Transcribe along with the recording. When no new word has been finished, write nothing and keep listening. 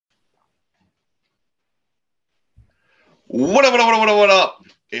What up, what up, what up, what up, what up?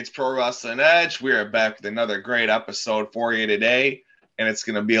 It's Pro Wrestling Edge. We are back with another great episode for you today, and it's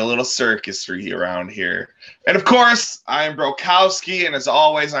going to be a little circus for you around here. And of course, I am Brokowski, and as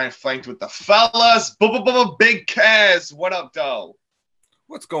always, I'm flanked with the fellas. Big Kaz. What up, Doe?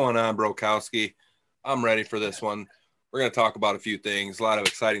 What's going on, Brokowski? I'm ready for this one. We're going to talk about a few things, a lot of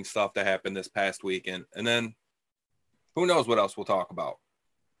exciting stuff that happened this past weekend, and then who knows what else we'll talk about.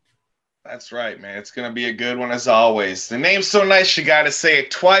 That's right, man. It's going to be a good one as always. The name's so nice, you got to say it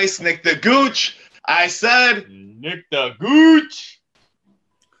twice. Nick the Gooch. I said Nick the Gooch.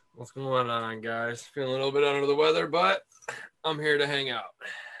 What's going on, guys? Feeling a little bit under the weather, but I'm here to hang out.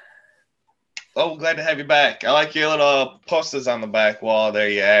 Oh, glad to have you back. I like your little posters on the back wall there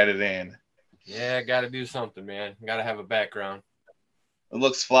you added in. Yeah, got to do something, man. Got to have a background. It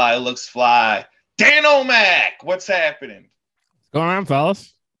looks fly. It looks fly. Dan O'Mac, what's happening? What's going on,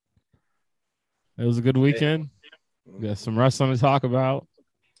 fellas? It was a good weekend. We got some wrestling to talk about.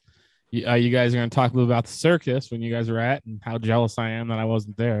 You guys are going to talk a little about the circus when you guys were at and how jealous I am that I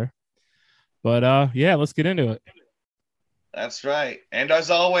wasn't there. But, yeah, let's get into it. That's right. And as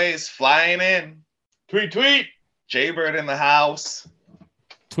always, flying in. Tweet, tweet. Jaybird in the house.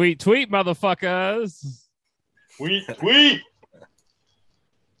 Tweet, tweet, motherfuckers. Tweet, tweet.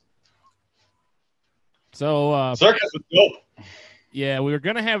 So, circus was dope. Yeah, we were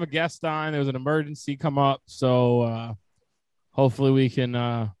going to have a guest on. There was an emergency come up. So hopefully we can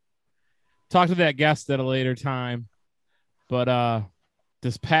talk to that guest at a later time. But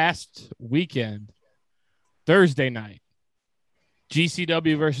this past weekend, Thursday night,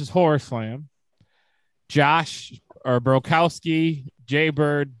 GCW versus Horror Slam. Josh, or Brokowski,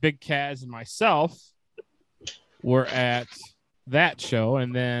 Jaybird, Big Kaz, and myself were at that show.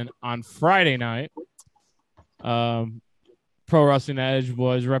 And then on Friday night, Pro Wrestling Edge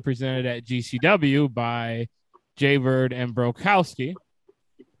was represented at GCW by Jaybird and Brokowski.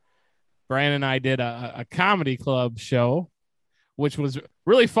 Brian and I did a comedy club show, which was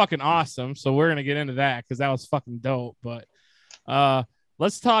really fucking awesome. So we're going to get into that because that was fucking dope. But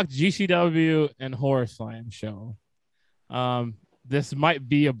let's talk GCW and Horror Slam show. This might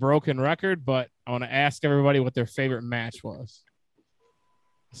be a broken record, but I want to ask everybody what their favorite match was.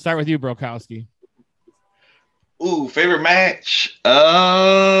 Start with you, Brokowski. Ooh, favorite match.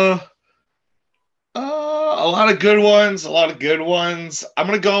 A lot of good ones. I'm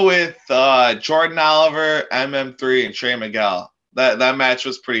gonna go with Jordan Oliver, MM3, and Trey Miguel. That match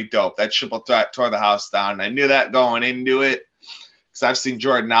was pretty dope. That triple threat tore the house down. I knew that going into it because I've seen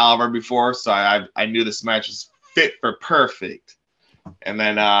Jordan Oliver before, so I knew this match was fit for perfect. And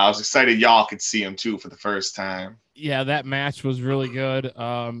then I was excited y'all could see him too for the first time. Yeah, that match was really good.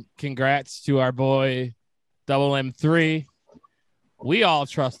 Congrats to our boy Double M3. We all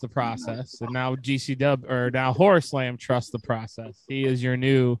trust the process, and now GCW or now Horror Slam trusts the process. He is your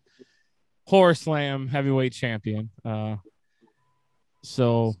new Horror Slam heavyweight champion.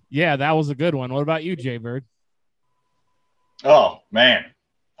 So yeah, that was a good one. What about you, Jaybird? Oh man,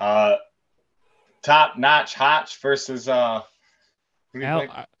 top notch Hotch versus Alex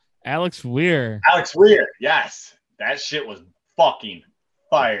Weir. Alex Weir, yes, that shit was fucking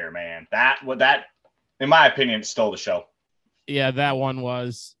fire, man. That in my opinion, stole the show. Yeah, that one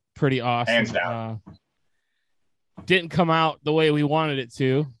was pretty awesome. Hands down. Didn't come out the way we wanted it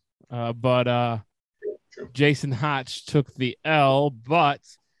to, but Jason Hotch took the L. But,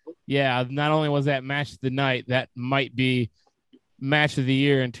 yeah, not only was that match of the night, that might be match of the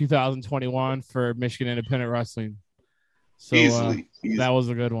year in 2021 for Michigan Independent Wrestling. So Easily. That was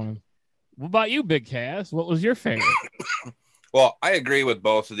a good one. What about you, Big Cass? What was your favorite? Well, I agree with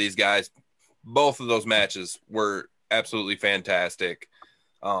both of these guys. Both of those matches were absolutely fantastic.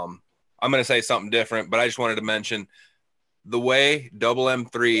 I'm going to say something different, but I just wanted to mention the way Double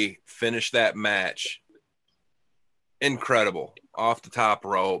M3 finished that match. Incredible. Off the top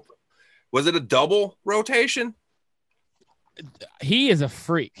rope. Was it a double rotation? He is a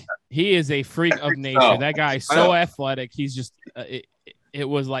freak. He is a freak of nature. That guy is so athletic. He's just it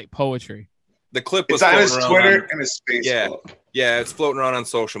was like poetry. The clip was on his Twitter and his Facebook. Yeah, it's floating around on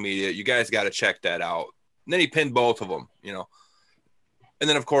social media. You guys got to check that out. And then he pinned both of them, you know. And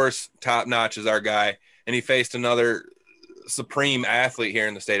then, of course, Top Notch is our guy. And he faced another supreme athlete here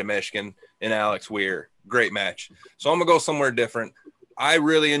in the state of Michigan in Alex Weir. Great match. So I'm going to go somewhere different. I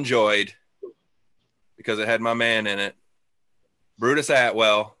really enjoyed, because it had my man in it, Brutus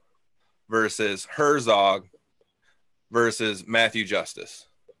Atwell versus Herzog versus Matthew Justice.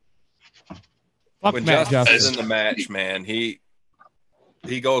 Fuck When Matt Justice Justice is in the match, man, he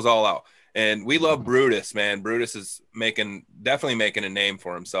goes all out. And we love Brutus, man. Brutus is definitely making a name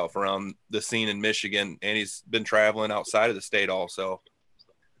for himself around the scene in Michigan, and he's been traveling outside of the state also.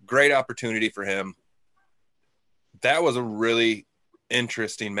 Great opportunity for him. That was a really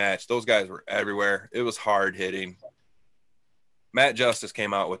interesting match. Those guys were everywhere. It was hard hitting. Matt Justice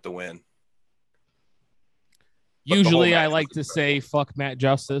came out with the win. Usually I like to say fuck Matt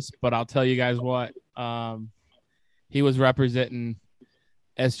Justice, but I'll tell you guys what. He was representing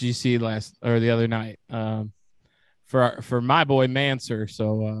SGC the other night for my boy Manser.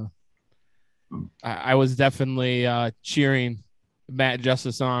 So I was definitely cheering Matt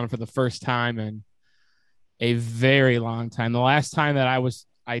Justice on for the first time in a very long time. The last time that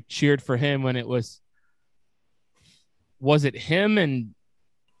I cheered for him when it was it him and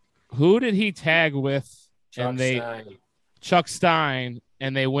who did he tag with? Chuck Stein,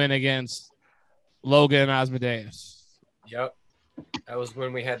 and they win against Logan Osmodeus. Yep. That was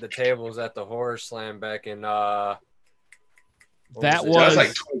when we had the tables at the Horror Slam back in that was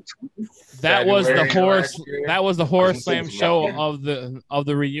the Horror Slam show of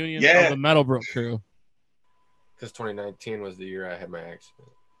the reunion of the Metalbrook crew. Because 2019 was the year I had my accident.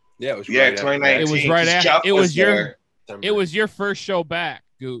 Yeah, it was 2019. It was right after. It was your first show back,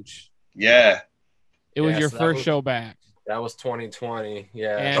 Gooch. Yeah. It was your first show back. That was 2020.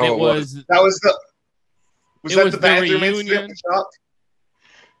 Yeah. And it was the reunion.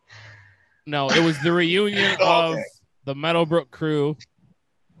 No, it was the reunion of the Meadowbrook crew,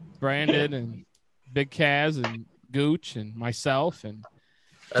 Brandon and Big Kaz and Gooch and myself and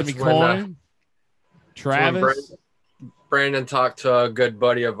Jimmy Coyne, Travis. Brandon talked to a good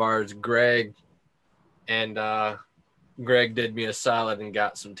buddy of ours, Greg, and Greg did me a solid and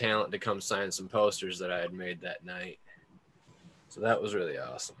got some talent to come sign some posters that I had made that night. So that was really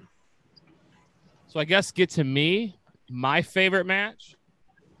awesome. So I guess get to me, my favorite match.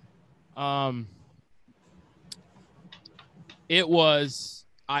 It was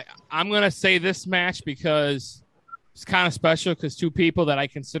I'm gonna say this match because it's kind of special because two people that I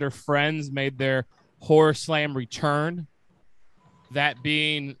consider friends made their Horror Slam return. That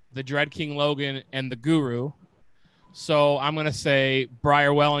being the Dread King Logan and the Guru. So I'm gonna say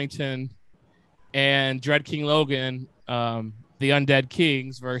Briar Wellington and Dread King Logan, the Undead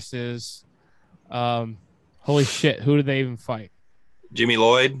Kings versus holy shit, who did they even fight? Jimmy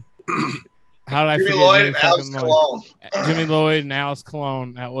Lloyd. How did I forget? Lloyd and Alex Colon. Jimmy Lloyd and Alex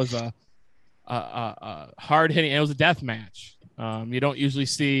Colon. That was a hard hitting. It was a death match. You don't usually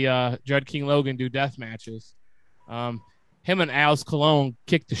see Dread King Logan do death matches. Him and Alex Colon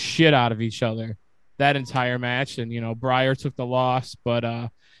kicked the shit out of each other that entire match, and Briar took the loss. But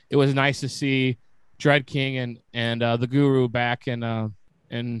it was nice to see Dread King and the Guru back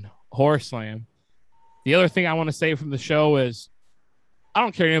in Horror Slam. The other thing I want to say from the show is, I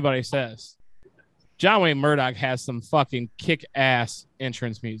don't care what anybody says, John Wayne Murdoch has some fucking kick-ass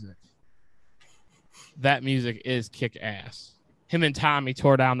entrance music. That music is kick-ass. Him and Tommy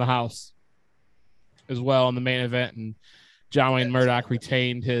tore down the house as well in the main event, and John Wayne Murdoch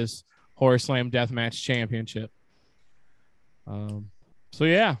retained his Horror Slam Deathmatch Championship. So,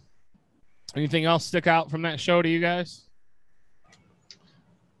 yeah. Anything else stick out from that show to you guys?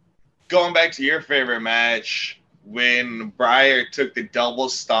 Going back to your favorite match, when Briar took the double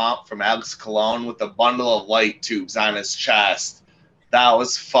stomp from Alex Colon with a bundle of light tubes on his chest, that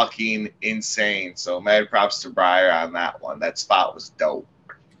was fucking insane. So mad props to Briar on that one. That spot was dope.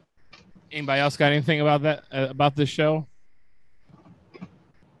 Anybody else got anything about that about this show?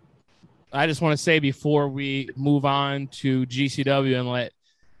 I just want to say before we move on to GCW and let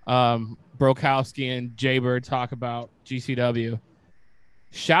Brokowski and Jaybird talk about GCW,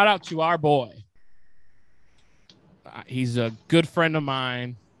 shout out to our boy. He's a good friend of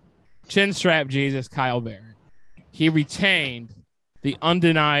mine, Chinstrap Jesus, Kyle Barrett. He retained the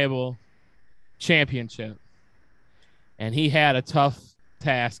undeniable championship, and he had a tough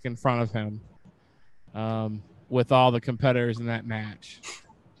task in front of him with all the competitors in that match.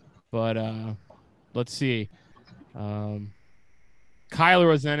 But let's see. Kyler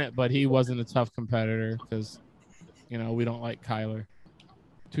was in it, but he wasn't a tough competitor because, we don't like Kyler.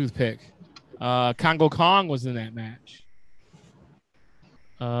 Toothpick. Congo Kong was in that match.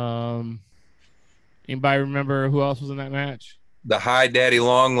 Anybody remember who else was in that match? The High Daddy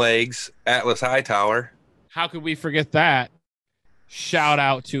Longlegs, Atlas Hightower. How could we forget that? Shout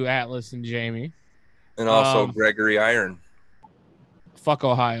out to Atlas and Jamie. And also Gregory Iron. Fuck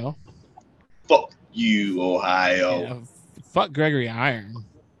Ohio. Fuck you, Ohio. Yeah, fuck Gregory Iron.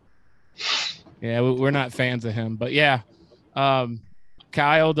 Yeah, we're not fans of him. But yeah,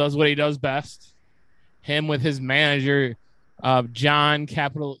 Kyle does what he does best. Him with his manager, John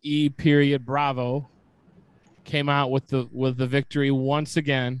capital E period Bravo came out with the victory once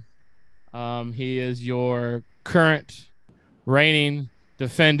again. He is your current reigning,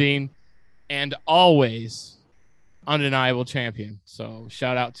 defending, and always undeniable champion. So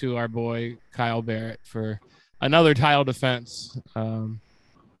shout out to our boy Kyle Barrett for another title defense.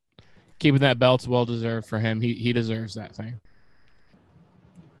 Keeping that belt's well deserved for him. He deserves that thing.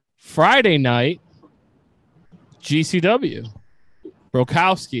 Friday night, GCW,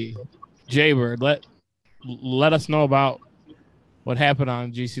 Brokowski, Jaybird. Let us know about what happened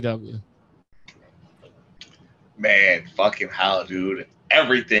on GCW. Man, fucking hell, dude.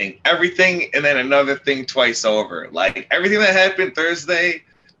 Everything, and then another thing twice over. Like everything that happened Thursday,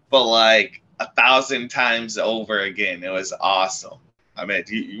 but like 1,000 times over again. It was awesome. I mean,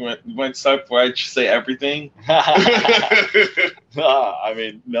 you went to start before I say everything? I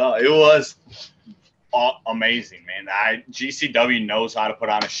mean, no, it was amazing, man. GCW knows how to put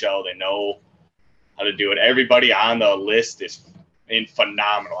on a show. They know how to do it. Everybody on the list is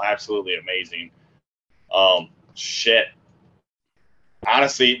phenomenal, absolutely amazing. Shit.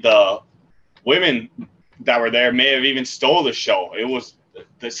 Honestly, the women that were there may have even stole the show. It was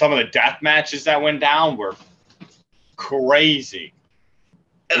some of the death matches that went down were crazy.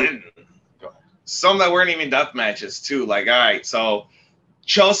 And some that weren't even death matches too. Like, all right, so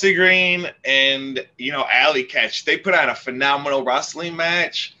Chelsea Green and Allie Katch, they put on a phenomenal wrestling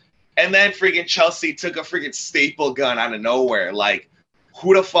match, and then freaking Chelsea took a freaking staple gun out of nowhere. Like,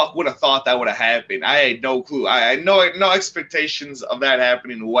 who the fuck would have thought that would have happened? I had no clue. I had no expectations of that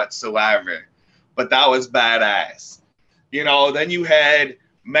happening whatsoever. But that was badass. Then you had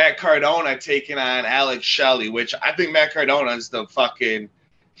Matt Cardona taking on Alex Shelley, which I think Matt Cardona is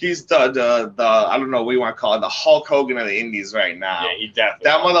he's the I don't know what you want to call it, the Hulk Hogan of the Indies right now. Yeah, he definitely.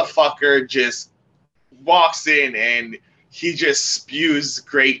 That motherfucker just walks in and he just spews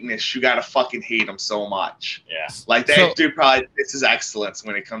greatness. You gotta fucking hate him so much. Yeah. Like that dude probably this is excellence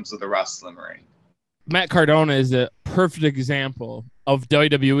when it comes to the wrestling ring. Matt Cardona is a perfect example of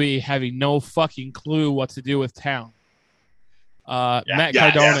WWE having no fucking clue what to do with talent. Matt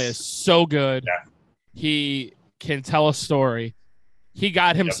Cardona is so good. Yeah. He can tell a story. He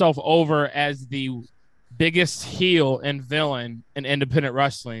got himself over as the biggest heel and villain in independent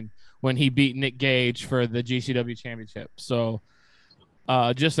wrestling when he beat Nick Gage for the GCW championship. So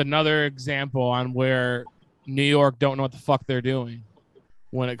just another example on where New York don't know what the fuck they're doing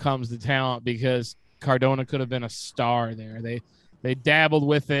when it comes to talent, because Cardona could have been a star there. They dabbled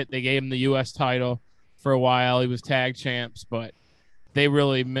with it. They gave him the U.S. title for a while. He was tag champs, but they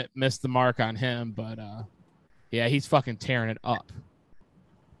really missed the mark on him. But, yeah, he's fucking tearing it up.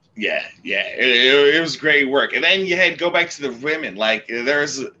 Yeah. It was great work. And then you had go back to the women. Like,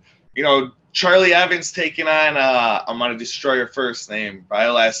 there's, Charlie Evans taking on, I'm going to destroy her first name, by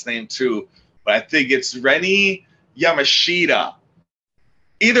her last name too, but I think it's Reni Yamashita.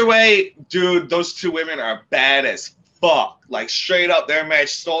 Either way, dude, those two women are bad as fuck. Like, straight up, their match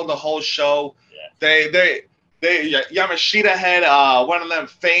stole the whole show. Yeah. Yamashita had one of them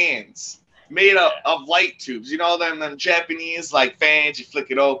fans made up of light tubes. Them Japanese like fans, you flick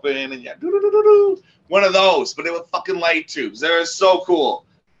it open and one of those, but they were fucking light tubes. They were so cool.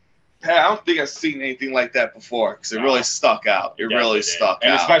 I don't think I've seen anything like that before because it really stuck out. It really stuck out.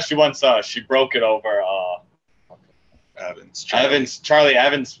 And especially once she broke it over Charlie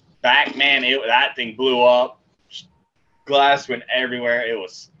Evans' back, man, that thing blew up. Glass went everywhere. It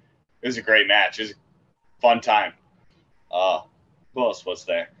was a great match. It was a fun time. Who else was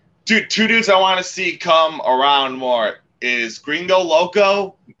there? Dude, two dudes I want to see come around more is Gringo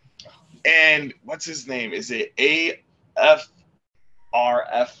Loco and what's his name? Is it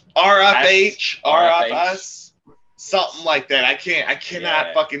RFS? Something like that. I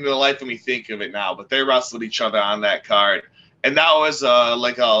cannot fucking to the life of me think of it now, but they wrestled each other on that card. And that was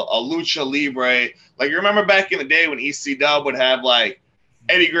like a lucha libre. Like, you remember back in the day when EC Dub would have like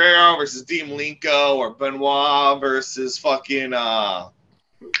Eddie Guerrero versus Dean Malenko or Benoit versus fucking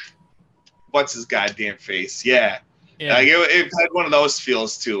what's his goddamn face? Yeah. Like it had one of those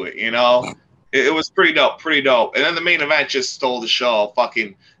feels to it, It was pretty dope. And then the main event just stole the show.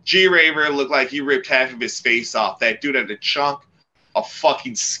 Fucking G-Raver looked like he ripped half of his face off. That dude had a chunk of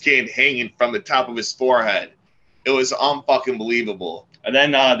fucking skin hanging from the top of his forehead. It was unfucking believable. And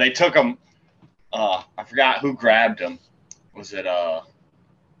then they took him. I forgot who grabbed him. Was it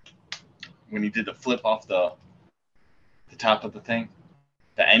when he did the flip off the top of the thing?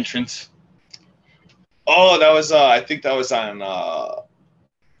 The entrance? Oh, that was I think that was on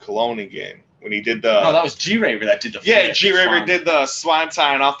Cologne again. When he did the... No, that was G-Raver that did the flip. Yeah, G-Raver did the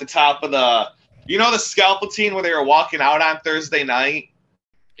swanton off the top of the You know the scalpel where they were walking out on Thursday night?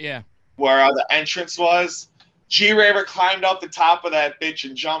 Yeah. Where the entrance was? G-Raver climbed up the top of that bitch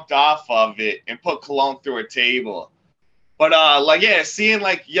and jumped off of it and put Cologne through a table. But, seeing,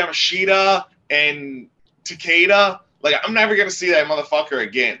 like, Yamashita and Takeda, like, I'm never going to see that motherfucker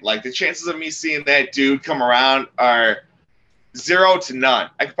again. Like, the chances of me seeing that dude come around are 0 to none.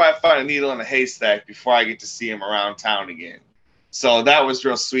 I could probably find a needle in a haystack before I get to see him around town again. So that was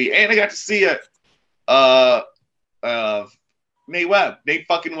real sweet. And I got to see Nate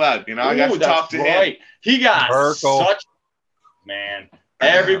fucking Webb. You know, I got to talk to him. He got Merkel. such man.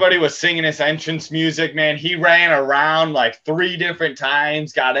 Everybody was singing his entrance music, man. He ran around like 3 different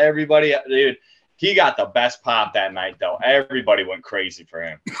times, got everybody, dude. He got the best pop that night, though. Everybody went crazy for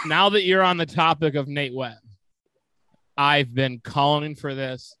him. Now that you're on the topic of Nate Webb, I've been calling for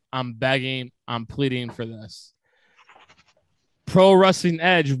this. I'm begging. I'm pleading for this. Pro Wrestling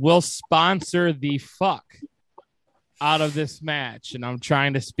Edge will sponsor the fuck out of this match, and I'm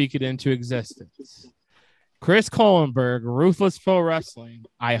trying to speak it into existence. Chris Kohlenberg, Ruthless Pro Wrestling,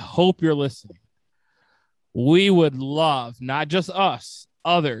 I hope you're listening. We would love, not just us,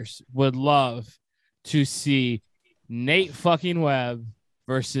 others would love to see Nate fucking Webb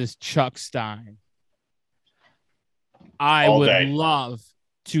versus Chuck Stein. I All would day. love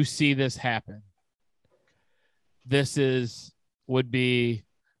to see this happen. This would be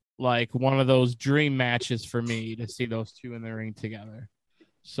like one of those dream matches for me to see those two in the ring together.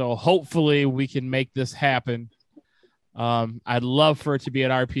 So hopefully we can make this happen. I'd love for it to be at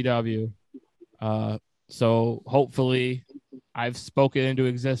RPW. So hopefully I've spoken into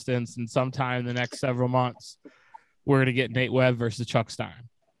existence, and sometime in the next several months, we're going to get Nate Webb versus Chuck Stein.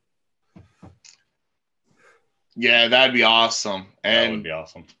 Yeah, that'd be awesome. That would And be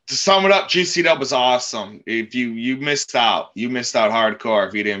awesome. to sum it up, GC Dub was awesome. If you missed out, you missed out hardcore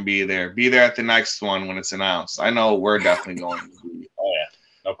if you didn't be there. Be there at the next one when it's announced. I know we're definitely going to be. Oh, yeah.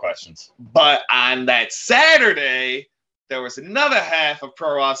 No questions. But on that Saturday, there was another half of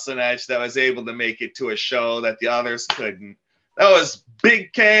Pro Wrestling Edge that was able to make it to a show that the others couldn't. That was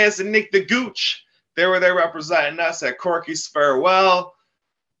Big Kaz and Nick the Gooch. They were there representing us at Corky's Farewell.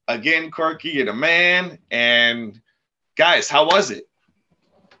 Again, Corky, you're the man. And guys, how was it?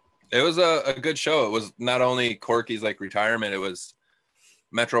 It was a good show. It was not only Corky's like retirement, it was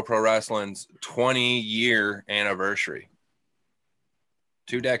Metro Pro Wrestling's 20-year anniversary.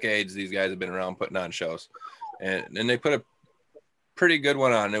 2 decades these guys have been around putting on shows. And they put a pretty good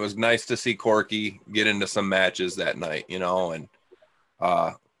one on. It was nice to see Corky get into some matches that night, you know, and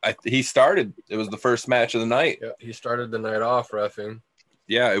he started. It was the first match of the night. Yeah, he started the night off reffing.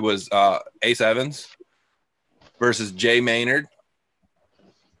 Yeah, it was Ace Evans versus Jay Maynard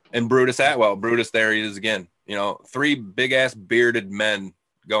and Brutus Atwell. Brutus, there he is again. You know, 3 big-ass bearded men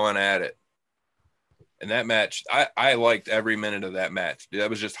going at it. And that match, I liked every minute of that match. That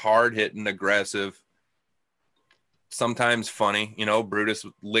was just hard-hitting, aggressive, sometimes funny. You know, Brutus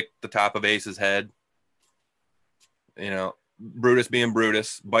licked the top of Ace's head. You know, Brutus being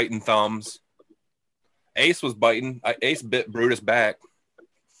Brutus, biting thumbs. Ace was biting. Ace bit Brutus back.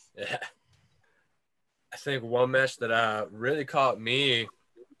 Yeah. I think one match that really caught me,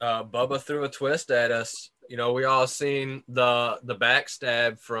 Bubba threw a twist at us. You know, we all seen the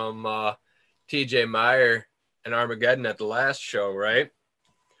backstab from TJ Meyer and Armageddon at the last show, right?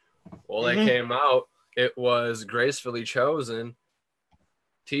 Well, they came out. It was gracefully chosen.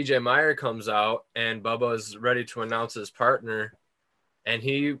 TJ Meyer comes out, and Bubba's ready to announce his partner. And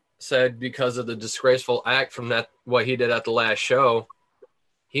he said because of the disgraceful act from what he did at the last show,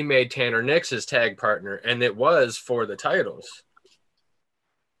 he made Tanner Nix his tag partner, and it was for the titles.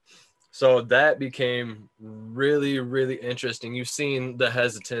 So that became really, really interesting. You've seen the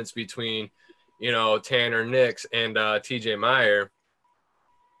hesitance between, you know, Tanner Nix and TJ Meyer.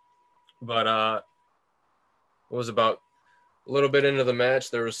 But it was about a little bit into the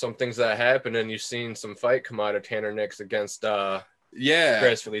match. There was some things that happened, and you've seen some fight come out of Tanner Nix against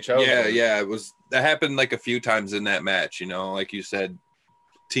gracefully chosen. Yeah. That happened like a few times in that match, you know, like you said.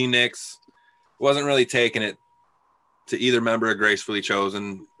 T Nix wasn't really taking it to either member of Gracefully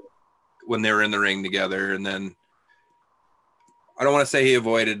Chosen when they were in the ring together. And then I don't want to say he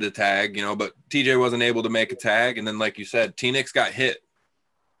avoided the tag, you know, but TJ wasn't able to make a tag. And then, like you said, T Nix got hit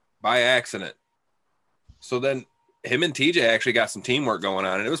by accident. So then him and TJ actually got some teamwork going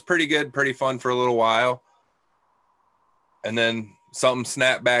on, and it was pretty good, pretty fun for a little while. And then something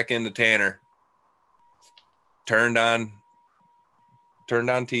snapped back into Tanner. Turned on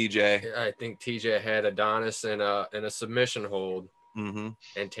TJ. I think TJ had Adonis in a submission hold, Mm-hmm.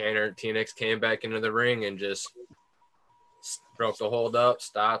 and T Nix came back into the ring and just broke the hold up,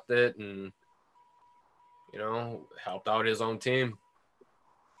 stopped it, and helped out his own team.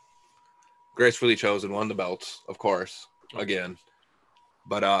 Gracefully chosen, won the belts, of course, again.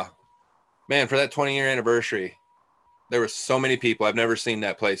 But man, for that 20-year anniversary, there were so many people. I've never seen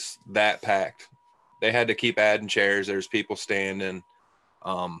that place that packed. They had to keep adding chairs. There's people standing.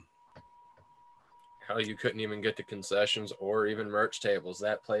 Hell, you couldn't even get to concessions or even merch tables.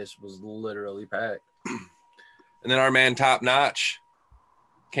 That place was literally packed. And then our man Top Notch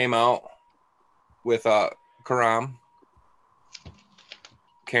came out with Karam.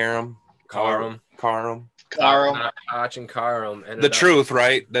 Notch and Karam. The Truth,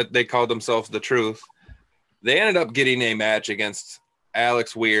 right? That they called themselves The Truth. They ended up getting a match against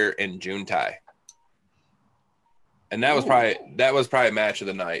Alex Weir and Juntai. And that was probably a match of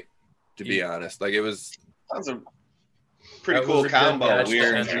the night, to be honest. Like, it was. That's a pretty cool combo.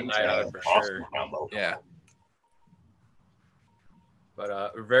 Weir and Juntai. For sure. Combo. Yeah.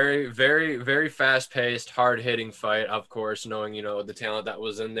 But very, very, very fast-paced, hard-hitting fight. Of course, knowing the talent that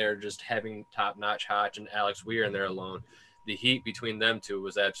was in there, just having top-notch Hotch and Alex Weir in there alone, the heat between them two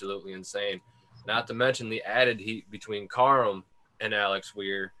was absolutely insane. Not to mention the added heat between Karam and Alex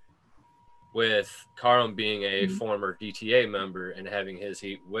Weir, with Karam being a former DTA member and having his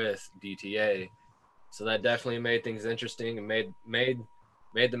heat with DTA. So that definitely made things interesting and made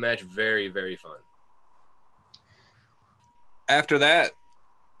the match very, very fun. After that,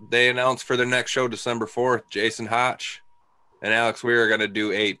 they announced for their next show, December 4th, Jason Hotch and Alex Weir are going to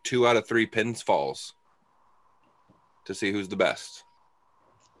do a 2 out of 3 pinfalls to see who's the best.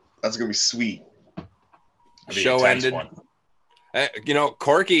 That's going to be sweet. Show ended.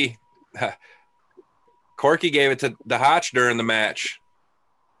 Corky gave it to the Hotch during the match.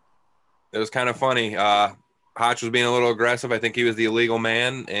 It was kind of funny. Hotch was being a little aggressive. I think he was the illegal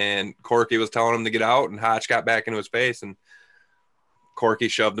man, and Corky was telling him to get out, and Hotch got back into his face, and Corky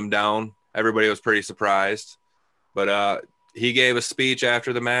shoved him down. Everybody was pretty surprised. But he gave a speech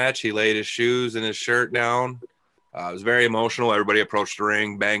after the match. He laid his shoes and his shirt down. It was very emotional. Everybody approached the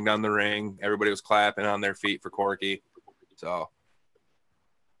ring, banged on the ring. Everybody was clapping on their feet for Corky. So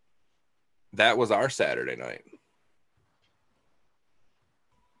that was our Saturday night.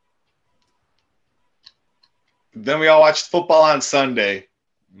 Then we all watched football on Sunday.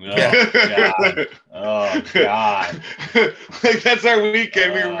 Oh, God. Oh, God. Like, that's our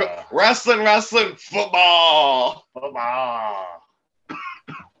weekend. We were wrestling, football.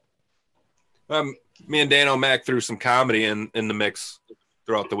 Me and Dan O'Mac threw some comedy in the mix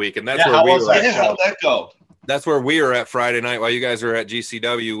throughout the week, and that's Yeah, where we were. How'd that go? That's where we were at Friday night while you guys were at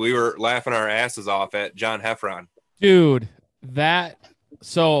GCW. We were laughing our asses off at John Heffron. Dude,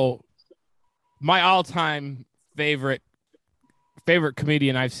 so my all-time favorite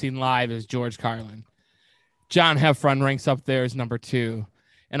comedian I've seen live is George Carlin. John Heffron ranks up there as number 2.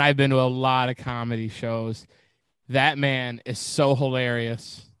 And I've been to a lot of comedy shows. That man is so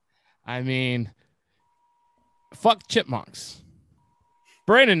hilarious. I mean, fuck chipmunks.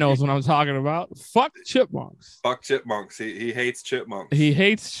 Brandon knows what I'm talking about. Fuck chipmunks. Fuck chipmunks. He hates chipmunks. He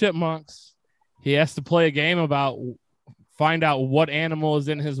hates chipmunks. He has to play a game about find out what animal is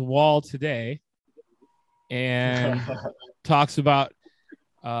in his wall today. And talks about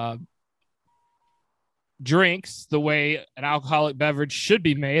drinks, the way an alcoholic beverage should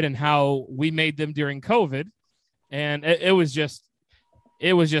be made and how we made them during COVID. And it was just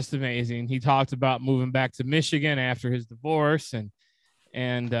amazing. He talked about moving back to Michigan after his divorce, and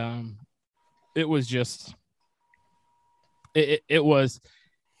it was just it was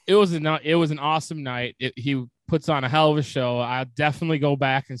an awesome night. He puts on a hell of a show. I'll definitely go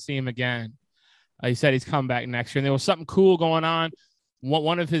back and see him again. He said he's coming back next year, and there was something cool going on.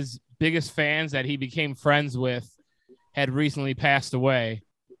 One of his biggest fans that he became friends with had recently passed away,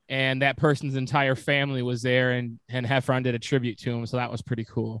 and that person's entire family was there, and Heffron did a tribute to him, so that was pretty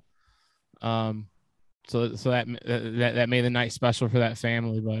cool. So that made the night special for that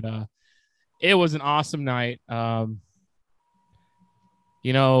family, but it was an awesome night. We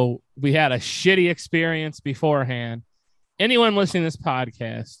had a shitty experience beforehand. Anyone listening to this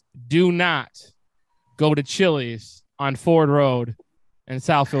podcast, do not go to Chili's on Ford Road and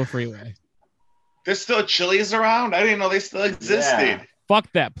Southfield Freeway. There's still Chili's around? I didn't know they still existed. Yeah.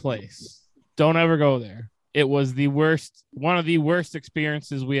 Fuck that place. Don't ever go there. It was one of the worst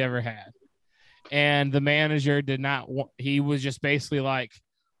experiences we ever had. And the manager did not he was just basically like,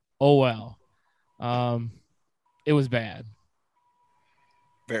 oh, well. It was bad.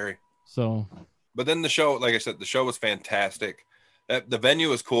 Very. So. But then the show, like I said, the show was fantastic. The venue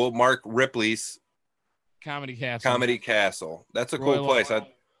was cool. Mark Ripley's Comedy Castle. Comedy Castle. That's a Royal cool place.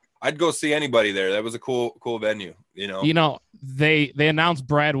 I'd go see anybody there. That was a cool venue. They announced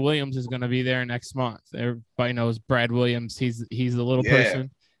Brad Williams is going to be there next month. Everybody knows Brad Williams. He's the little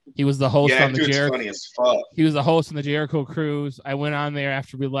person. He was the host on the Jericho. Funny as fuck. He was the host on the Jericho Cruise. I went on there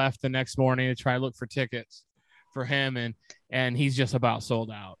after we left the next morning to try to look for tickets for him, and he's just about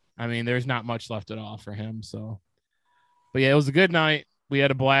sold out. I mean, there's not much left at all for him. So, but yeah, it was a good night. We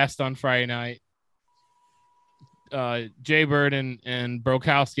had a blast on Friday night. Jay Bird and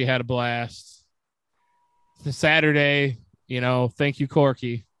Brokowski had a blast. The Saturday, thank you,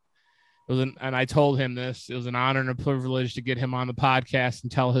 Corky. And I told him this. It was an honor and a privilege to get him on the podcast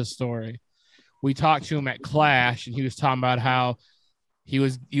and tell his story. We talked to him at Clash, and he was talking about how he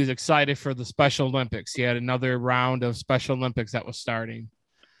was excited for the Special Olympics. He had another round of Special Olympics that was starting.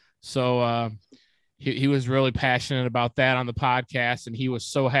 So he was really passionate about that on the podcast, and he was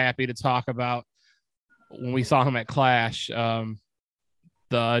so happy to talk about when we saw him at Clash,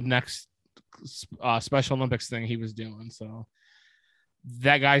 the next Special Olympics thing he was doing. So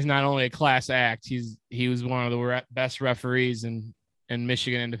that guy's not only a class act, he was one of the best referees in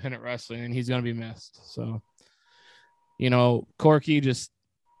Michigan independent wrestling, and he's going to be missed. So, Corky,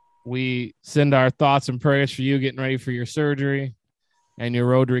 we send our thoughts and prayers for you getting ready for your surgery and your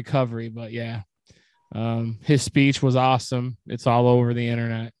road to recovery. But yeah, his speech was awesome. It's all over the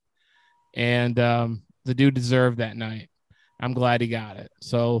internet, and the dude deserved that night. I'm glad he got it.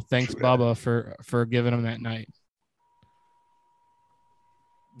 So thanks, Bubba, for giving him that night.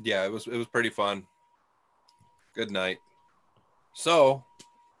 Yeah, it was pretty fun. Good night. So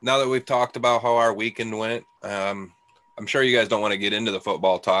now that we've talked about how our weekend went, I'm sure you guys don't want to get into the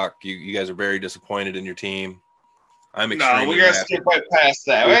football talk. You guys are very disappointed in your team. I'm extremely we're gonna skip right past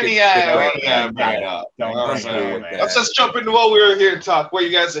that. Let's just jump into what we were here to talk. What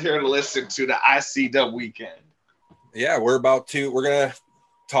you guys are here to listen to, the ICW weekend. Yeah, we're gonna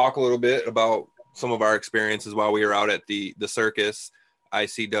talk a little bit about some of our experiences while we were out at the circus,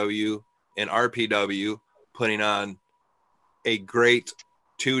 ICW, and RPW, putting on a great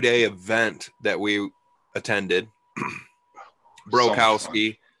 2-day event that we attended.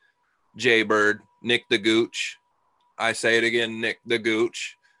 Brokowski, Jay Bird, Nick the Gooch. I say it again, Nick the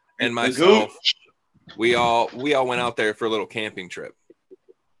Gooch, and myself. We all went out there for a little camping trip.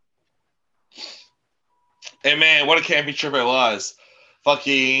 Hey man, what a camping trip it was.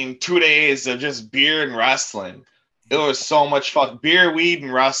 Fucking 2 days of just beer and wrestling. It was so much fun. Beer, weed,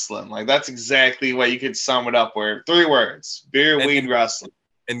 and wrestling. Like, that's exactly what you could sum it up with. 3 words. Beer, weed, wrestling.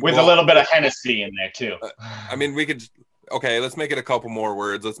 And with a little bit of Hennessy in there, too. I mean, let's make it a couple more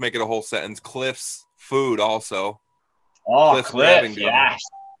words. Let's make it a whole sentence. Cliff's food also. Oh, Cliff, yes.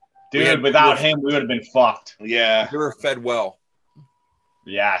 Dude, without him, we would have been fucked. Yeah. We were fed well.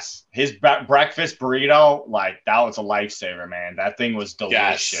 Yes. His breakfast burrito, that was a lifesaver, man. That thing was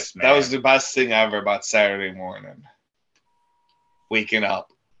delicious, man. That was the best thing ever about Saturday morning. Waking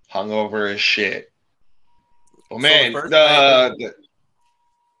up, hungover as shit. Well, man, the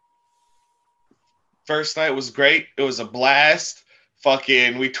first night was great. It was a blast.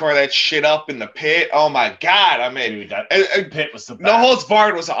 Fucking, we tore that shit up in the pit. Oh my god! I mean, dude, that pit was the best. No Holds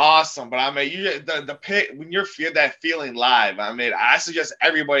Barred was awesome, but I mean, the pit, when you're that feeling live. I mean, I suggest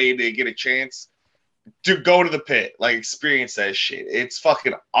everybody to get a chance to go to the pit, experience that shit. It's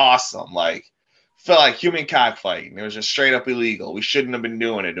fucking awesome. Felt like human cockfighting. It was just straight up illegal. We shouldn't have been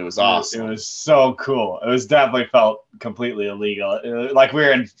doing it. It was awesome. It was so cool. It was definitely felt completely illegal. Like we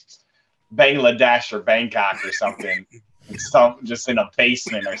were in Bangladesh or Bangkok or something. Just in a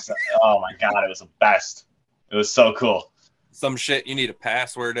basement or something. Oh my god, it was the best. It was so cool. Some shit you need a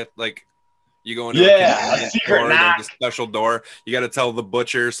password at, you go into a secret door, a special door. You got to tell the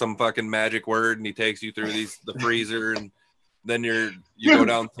butcher some fucking magic word, and he takes you through the freezer, and then you go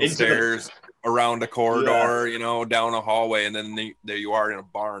down some stairs, around a corridor, down a hallway, and then there you are in a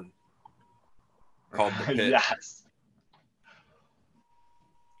barn called the Pit. Yes.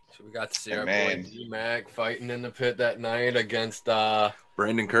 So we got to see our boy D-Mac fighting in the pit that night against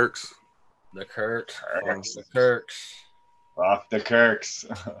Brandon Kirks. The Kirks. Fuck the Kirks.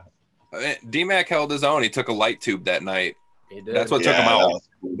 D-Mac held his own. He took a light tube that night. He did. That's what took him out.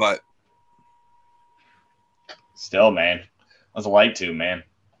 But still, man, that was a light tube, man.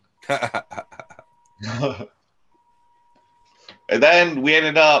 And then we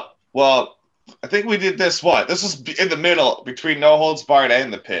ended up, I think we did this. This was in the middle between No Holds Barred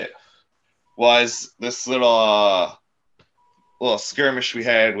and the pit. Was this little little skirmish we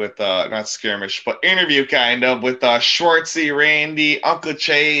had with not skirmish, but interview kind of with Schwartzy, Randy, Uncle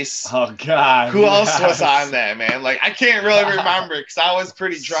Chase. Oh God. Who else was on that, man? Like, I can't really remember because I was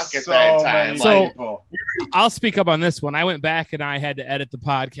pretty drunk at that time. Many Like, I'll speak up on this one. I went back and I had to edit the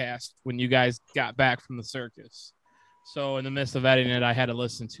podcast when you guys got back from the circus. So in the midst of editing it, I had to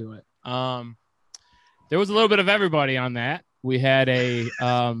listen to it. There was a little bit of everybody on that. We had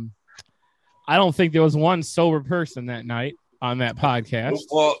I don't think there was one sober person that night on that podcast.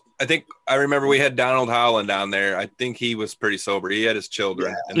 Well, I think I remember we had Donald Holland down there. I think he was pretty sober. He had his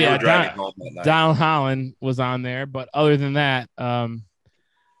children, and they were driving home that night. Donald Holland was on there, but other than that,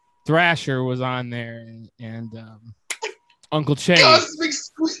 Thrasher was on there, and Uncle Chase,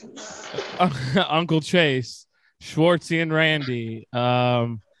 Uncle Chase, Schwartzy, and Randy.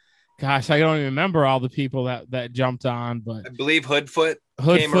 Gosh, I don't even remember all the people that jumped on, but I believe Hoodfoot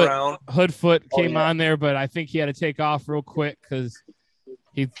came around. Hoodfoot came on there, but I think he had to take off real quick because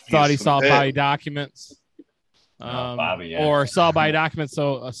he thought he saw body documents, or saw body documents.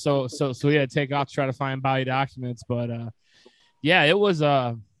 So he had to take off to try to find body documents. But yeah, it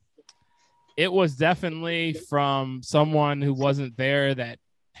was definitely from someone who wasn't there that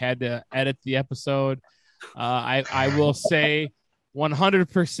had to edit the episode. I will say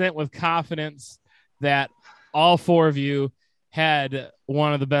 100% with confidence that all four of you had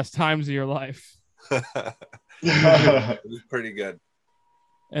one of the best times of your life. It was pretty good.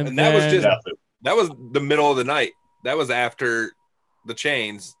 And that was the middle of the night. That was after the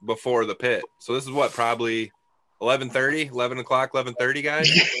chains, before the pit. So this is what, probably 11 o'clock, 11:30, guys?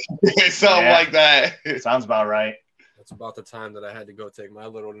 Something like that. Sounds about right. That's about the time that I had to go take my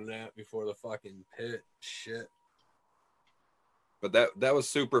little nap before the fucking pit. Shit. But that was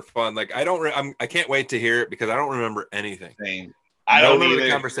super fun. Like, I can't wait to hear it because I don't remember anything. Same. I don't remember the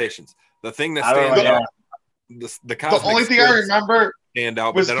conversations. The thing that stands out, the only thing I remember stand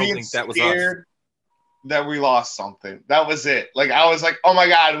out, was but I don't being think that was us. That we lost something. That was it. Like, I was like, oh my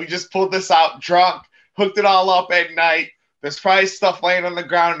God, we just pulled this out drunk, hooked it all up at night. There's probably stuff laying on the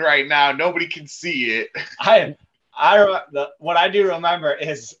ground right now. Nobody can see it. What I do remember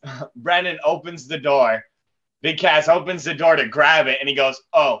is Brendan opens the door. Big Cass opens the door to grab it, and he goes,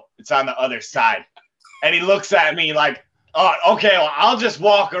 oh, it's on the other side. And he looks at me like, oh, okay, well, I'll just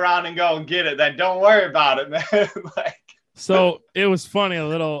walk around and go and get it then. Don't worry about it, man. So it was funny, a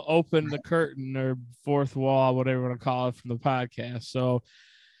little open the curtain or fourth wall, whatever you want to call it, from the podcast. So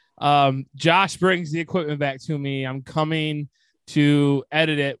Josh brings the equipment back to me. I'm coming to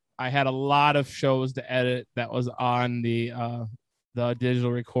edit it. I had a lot of shows to edit that was on the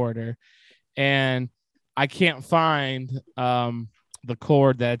digital recorder. And I can't find the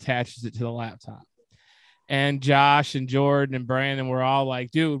cord that attaches it to the laptop. And Josh and Jordan and Brandon were all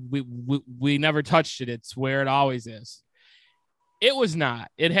like, dude, we never touched it. It's where it always is. It was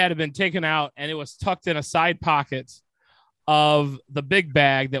not. It had been taken out, and it was tucked in a side pocket of the big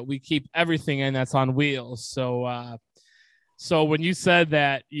bag that we keep everything in that's on wheels. So when you said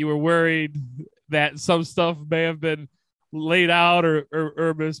that you were worried that some stuff may have been laid out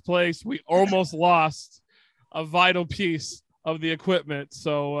or misplaced, we almost lost a vital piece of the equipment.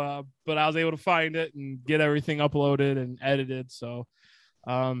 So, but I was able to find it and get everything uploaded and edited. So,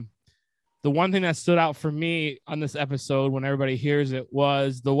 the one thing that stood out for me on this episode when everybody hears it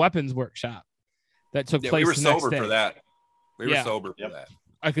was the weapons workshop that took place. We were the next sober day. for that. We were sober for that.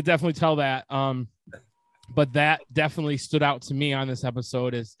 I could definitely tell that. But that definitely stood out to me on this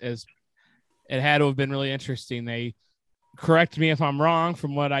episode as it had to have been really interesting. They correct me if I'm wrong.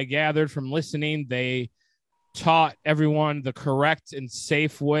 From what I gathered from listening, they taught everyone the correct and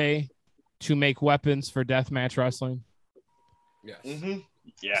safe way to make weapons for deathmatch wrestling. Yes. Mm-hmm.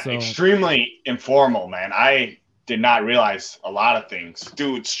 Yeah, So- extremely informal, man. I did not realize a lot of things.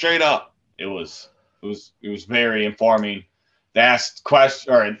 Dude, straight up. It was very informing. They asked questions,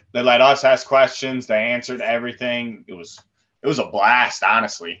 or they let us ask questions. They answered everything. It was a blast,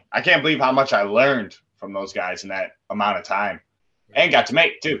 honestly. I can't believe how much I learned from those guys in that amount of time, and got to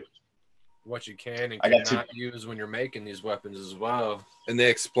make too. What you can and I got cannot use when you're making these weapons as well. And they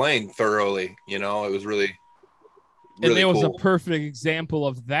explained thoroughly. You know, it was really And there was cool. a perfect example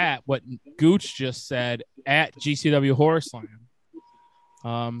of that, what Gooch just said at GCW Horror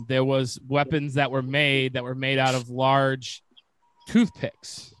Slam. There was weapons that were made out of large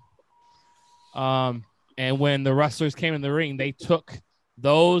toothpicks. And when the wrestlers came in the ring, they took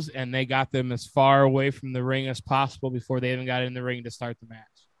those and they got them as far away from the ring as possible before they even got in the ring to start the match.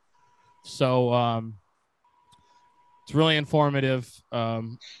 So it's really informative.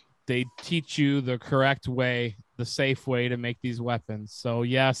 They teach you the correct way, the safe way to make these weapons. So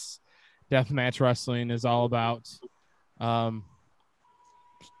yes, deathmatch wrestling is all about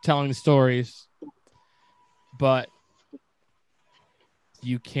telling the stories, but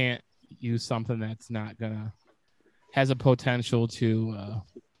you can't use something that's not gonna has a potential to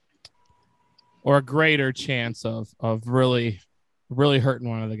or a greater chance of really hurting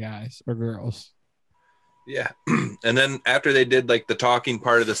one of the guys or girls. Yeah. And then after they did like the talking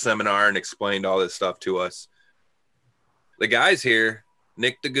part of the seminar and explained all this stuff to us, the guys here,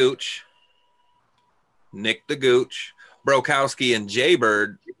 Nick the Gooch, Brokowski, and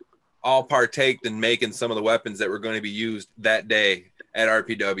Jaybird all partaked in making some of the weapons that were going to be used that day at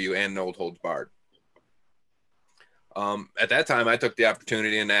RPW and Old Holds Barred. At that time, I took the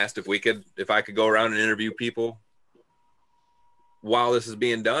opportunity and asked if I could go around and interview people while this is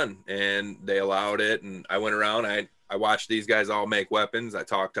being done, and they allowed it. And I went around. I watched these guys all make weapons. I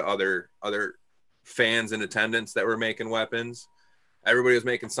talked to other fans in attendance that were making weapons. Everybody was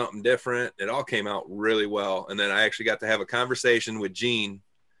making something different. It all came out really well. And then I actually got to have a conversation with Gene,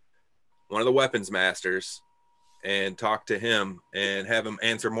 one of the weapons masters, and talk to him and have him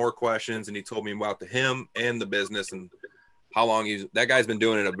answer more questions. And he told me about him and the business and how long that guy's been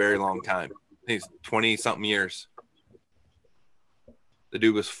doing it a very long time. He's 20 something years. The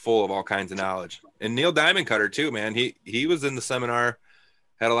dude was full of all kinds of knowledge. And Neil Diamond Cutter too, man. He was in the seminar,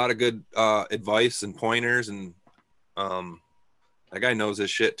 had a lot of good advice and pointers, and that guy knows his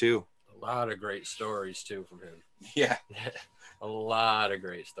shit too. A lot of great stories too from him. Yeah. A lot of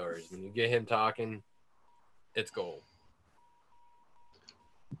great stories. When you get him talking, it's gold.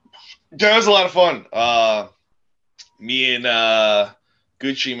 That was a lot of fun. Me and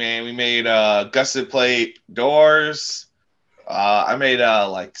Gucci, man, we made gusset plate doors. I made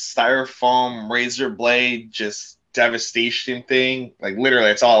like styrofoam razor blade, just devastation thing. Like literally,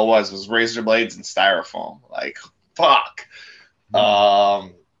 that's all it was razor blades and styrofoam. Like fuck.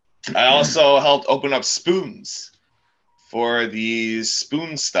 I also helped open up spoons for the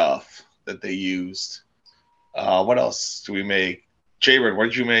spoon stuff that they used. What else do we make? Jaybird, what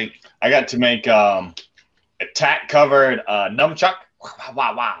did you make? I got to make a tack-covered nunchuck,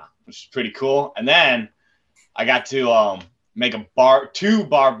 which is pretty cool. And then I got to make two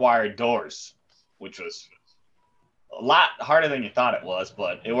barbed wire doors, which was a lot harder than you thought it was,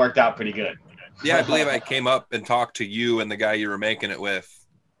 but it worked out pretty good. Yeah, I believe I came up and talked to you and the guy you were making it with.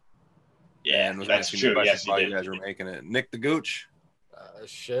 Yeah, and was that's true. Yes, you guys were making it. Nick the Gooch.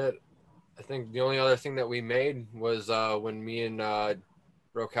 Shit. I think the only other thing that we made was when me and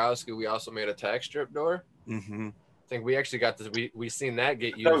Brokowski, we also made a tack strip door. Mm-hmm. I think we actually got this. We seen that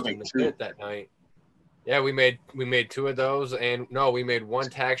get used in the pit that night. Yeah, we made two of those, and no, we made one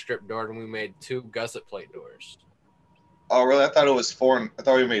tack strip door, and we made two gusset plate doors. Oh, really? I thought it was 4. I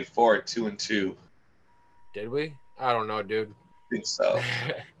thought we made 4, 2 and 2. Did we? I don't know, dude. I think so.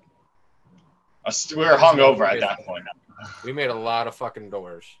 We were hungover at that point. We made a lot of fucking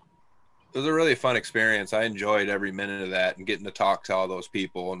doors. It was a really fun experience. I enjoyed every minute of that and getting to talk to all those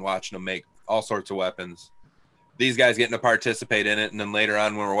people and watching them make all sorts of weapons. These guys getting to participate in it, and then later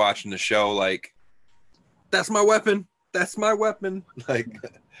on when we're watching the show, like, that's my weapon. That's my weapon. Like,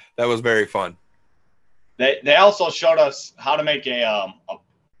 that was very fun. They also showed us how to make a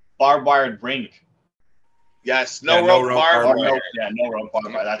barbed wired ring. Yes, no rope barbed wire. No rope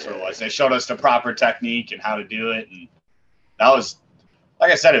barbed wire. That's what it was. They showed us the proper technique and how to do it, and that was,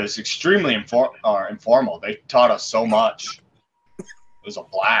 like I said, it was extremely informal. They taught us so much. It was a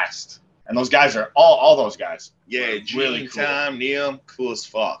blast. And those guys are all those guys. Yeah, really cool. Tom, Neil, cool as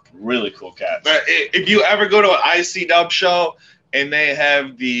fuck. Really cool cats. But if you ever go to an IC Dub show and they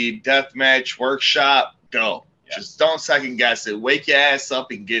have the deathmatch workshop, go. Yeah. Just don't second guess it. Wake your ass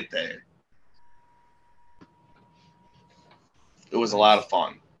up and get there. It was a lot of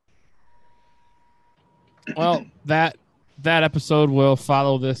fun. Well, that episode will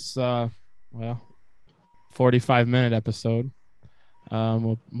follow this 45-minute episode.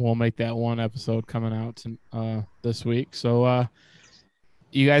 We'll make that one episode coming out this week. So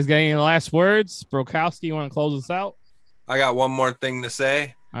you guys got any last words? Brokowski, you want to close us out? I got one more thing to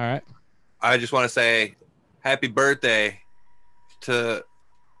say. All right. I just want to say happy birthday to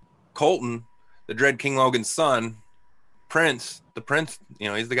Colton, the Dread King Logan's son, Prince. The Prince,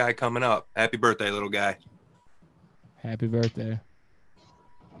 he's the guy coming up. Happy birthday, little guy. Happy birthday.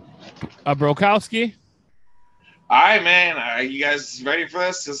 Brokowski? All right, man. Are you guys ready for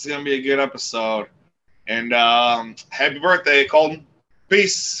this? This is going to be a good episode. And happy birthday, Colton.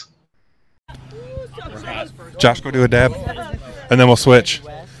 Peace. Josh, go do a dab, and then we'll switch.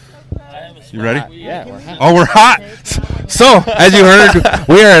 You ready? Yeah, we're hot. Oh, we're hot. So, as you heard,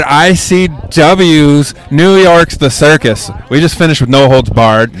 we are at ICW's New York's The Circus. We just finished with No Holds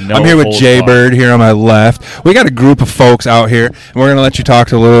Barred. I'm here with Jay Bird here on my left. We got a group of folks out here, and we're going to let you talk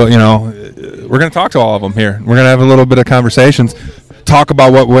to we're going to talk to all of them here. We're going to have a little bit of conversations, talk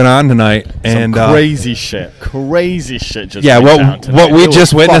about what went on tonight. And crazy shit just yeah, went down tonight. what we It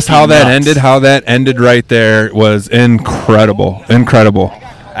just was witnessed, fucking how nuts. that ended right there was incredible.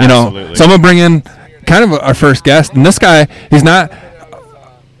 Absolutely. So I'm gonna bring in kind of our first guest, and this guy, he's not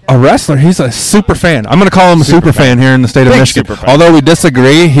a wrestler, he's a super fan. I'm gonna call him a super fan here in the state of Big Michigan. super fan. Although we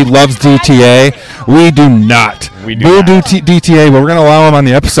disagree, he loves DTA. We do not. We'll do DTA, but we're gonna allow him on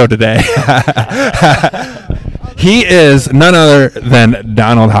the episode today. He is none other than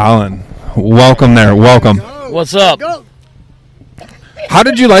Donald Holland. Welcome there. Welcome. What's up? How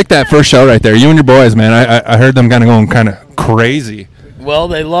did you like that first show right there? You and your boys, man. I heard them kind of going kind of crazy. Well,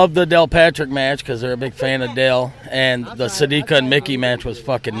 they loved the Del Patrick match because they're a big fan of Del, and the Sadika and Mickey match was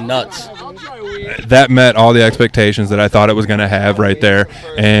fucking nuts. That met all the expectations that I thought it was going to have right there.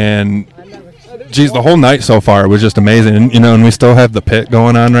 And, geez, the whole night so far was just amazing. And, and we still have the pit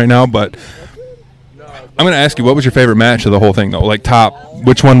going on right now. But I'm going to ask you, what was your favorite match of the whole thing, though? Like, top,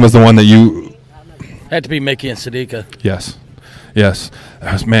 which one was the one that you... Had to be Mickey and Sadika. Yes.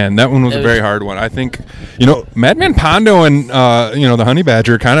 That one was a very hard one. I think, Madman Pondo and, the Honey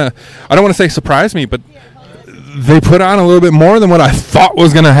Badger kind of, I don't want to say surprised me, but they put on a little bit more than what I thought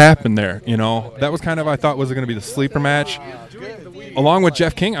was going to happen there. That was kind of, I thought was going to be the sleeper match. Along with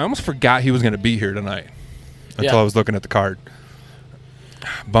Jeff King, I almost forgot he was going to be here tonight until I was looking at the card.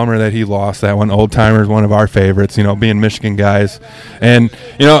 Bummer that he lost that one. Old Timer is one of our favorites, being Michigan guys. And,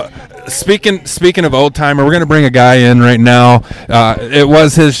 Speaking of Old Timer, we're going to bring a guy in right now. It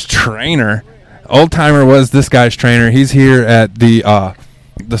was his trainer. Old Timer was this guy's trainer. He's here at the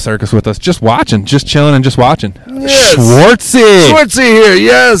circus with us, just watching, just chilling and just watching. Yes. Schwartzy here.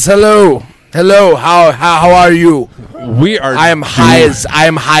 Yes, hello. How are you? We are. I am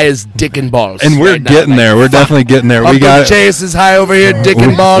high as dick and balls. And we're right getting now. there. We're definitely getting there. Uncle We got Chase is high over here. Dick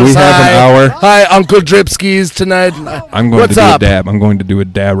and balls. We have an hour. Hi, Uncle Dripskis tonight. I'm going What's to do up? a dab. I'm going to do a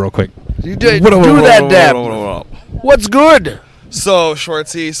dab real quick. You do that dab. What's good? So,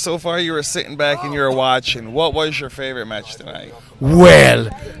 Schwartzy, so far you were sitting back and you were watching. What was your favorite match tonight? Well,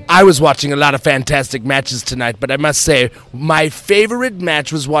 I was watching a lot of fantastic matches tonight, but I must say my favorite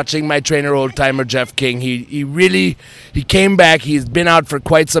match was watching my trainer, Old Timer Jeff King. He came back. He's been out for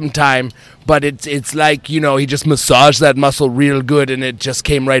quite some time, but it's like, he just massaged that muscle real good, and it just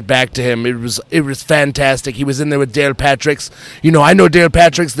came right back to him. It was fantastic. He was in there with Dale Patricks. I know Dale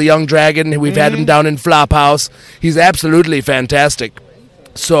Patricks, the Young Dragon. We've had him down in Flophouse. He's absolutely fantastic.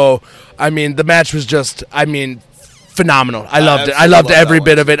 So, the match was just, phenomenal. I loved it. I loved every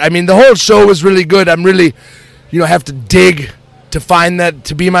bit of it. The whole show was really good. I'm really, have to dig to find that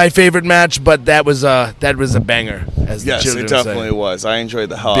to be my favorite match, but that was a banger. As the Yes, children it definitely say. was. I enjoyed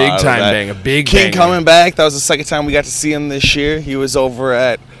the hell Big out of time that. banger. Big King banger. coming back. That was the second time we got to see him this year. He was over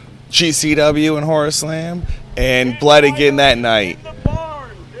at GCW and Horror Slam and bled again that night.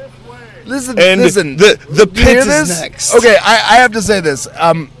 Listen. The You hear pit this? is next. Okay, I have to say this.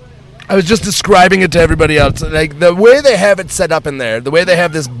 I was just describing it to everybody else. Like, the way they have it set up in there, the way they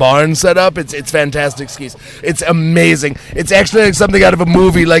have this barn set up, it's fantastic, skis. It's amazing. It's actually like something out of a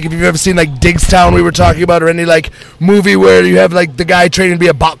movie. Like, if you've ever seen, like, Digstown we were talking about, or any, like, movie where you have, like, the guy training to be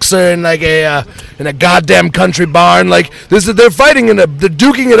a boxer in, like, in a goddamn country barn. Like, they're fighting they're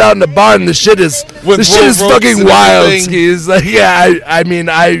duking it out in a barn. The shit is fucking wild, everything. skis. Like, yeah,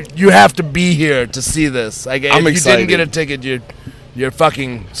 you have to be here to see this. Like, I'm if excited. you didn't get a ticket, you're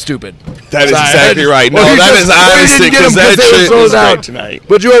fucking stupid. That is Sorry, exactly right. No, you that just- is you honestly didn't get 'em because that they were shit sold was out. great tonight.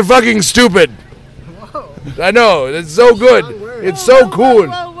 But you are fucking stupid. I know. It's so good. It's so cool.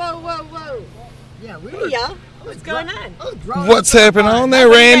 Yeah, what's going on? What's happening on there,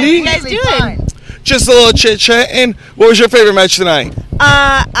 What Randy? you guys doing? Just a little chit chat. And what was your favorite match tonight?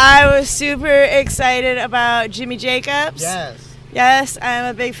 I was super excited about Jimmy Jacobs. Yes, I'm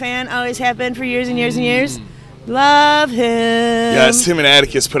a big fan. Always have been for years and years and years. Love him. Yes, him and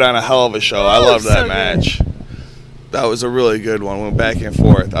Atticus put on a hell of a show. I love that so match. That was a really good one. Went back and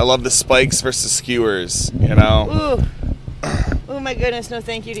forth. I love the Spikes versus Skewers. Ooh. Oh my goodness, no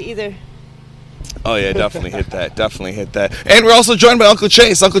thank you to either. Oh yeah, definitely hit that. Definitely hit that. And we're also joined by Uncle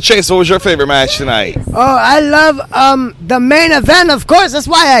Chase. Uncle Chase, what was your favorite match tonight? Oh, I love the main event, of course. That's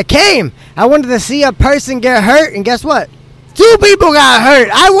why I came. I wanted to see a person get hurt, and guess what? 2 people got hurt.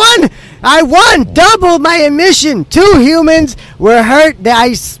 I won. Double my admission. 2 humans were hurt.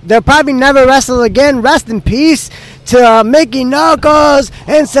 They'll probably never wrestle again. Rest in peace to Mickey Knuckles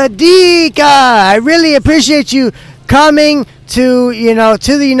and Sadika. I really appreciate you coming to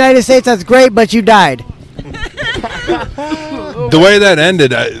to the United States. That's great, but you died. The way that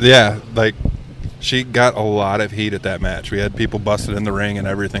ended, she got a lot of heat at that match. We had people busted in the ring and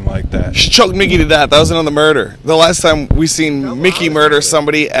everything like that. She choked Mickey to death. That was another murder. The last time we seen Mickey murder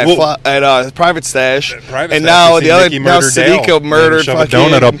somebody at Private Stash, and now the other Sadika murdered fucking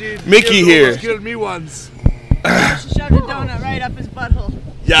donut up. Mickey here. Killed me once. She shoved a donut right up his butthole.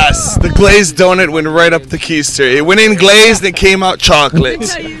 Yes, the glazed donut went right up the keister. It went in glazed and it came out chocolate.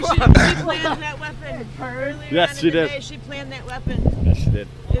 She planned that weapon earlier. Yes, she did. She planned that weapon. Yes, she did.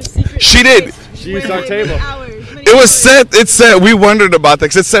 She did. She used our table. It was set. It said we wondered about that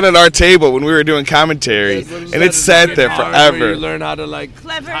because it sat at our table when we were doing commentary, and it sat there forever. You learn how to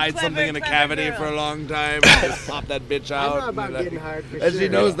hide something in a cavity for a long time, and just pop that bitch out. And she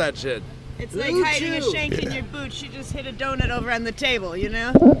knows that shit. It's like hiding a shank in your boot. She just hit a donut over on the table, you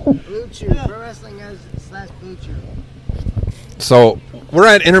know? Blue Chew. Pro Wrestling / Blue Chew. So we're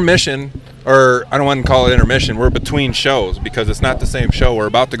at intermission, or I don't want to call it intermission. We're between shows because it's not the same show. We're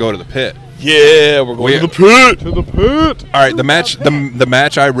about to go to the pit. Yeah, we're going to the pit. To the pit. All right, the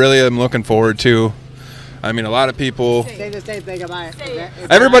match I really am looking forward to. I mean, a lot of people. Say the same thing about it.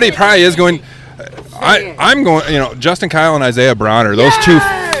 Everybody probably is going. I'm going. Justin Kyle and Isaiah Bronner. Those two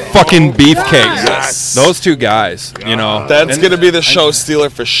fucking beefcakes. Yes. Those two guys. That's gonna be the show stealer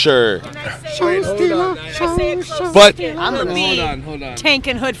for sure. But hold on. Tank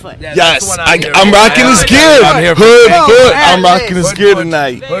and Hoodfoot. Yes, I'm rocking his gear. Hoodfoot. I'm rocking his gear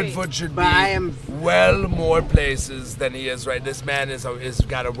tonight. Hoodfoot should be well more places than he is right. This man is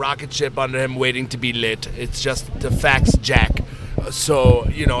got a rocket ship under him waiting to be lit. It's just the facts, Jack. So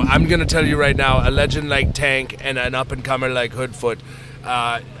I'm gonna tell you right now, a legend like Tank and an up and comer like Hoodfoot.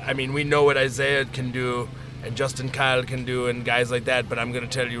 I mean, we know what Isaiah can do and Justin Kyle can do and guys like that, but I'm going to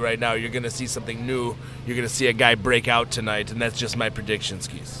tell you right now, you're going to see something new. You're going to see a guy break out tonight, and that's just my prediction,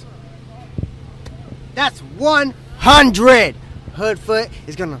 Skis. That's 100. Hoodfoot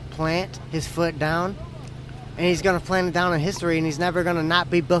is going to plant his foot down, and he's going to plant it down in history, and he's never going to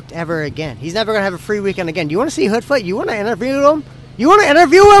not be booked ever again. He's never going to have a free weekend again. You want to see Hoodfoot? You want to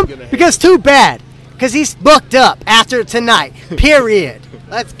interview him? Because too bad. Because he's booked up after tonight. Period.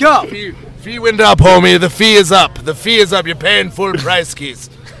 Let's go. Fee went up, homie. The fee is up. You're paying full price, Keys.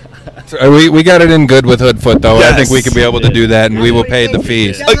 We got it in good with Hoodfoot, though. Yes. I think we could be able to do that, and we will pay the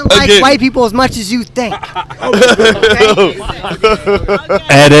fees. He doesn't like white people as much as you think.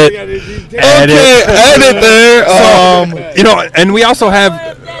 Edit there. And we also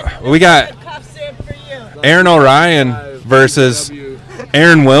we got Aaron O'Ryan versus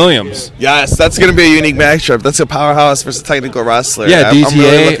Aaron Williams. Yes, that's going to be a unique matchup. That's a powerhouse versus technical wrestler. Yeah, DTA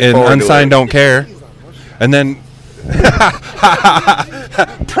really and Unsigned Don't Care. And then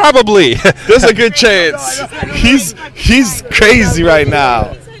probably there's a good chance. He's crazy right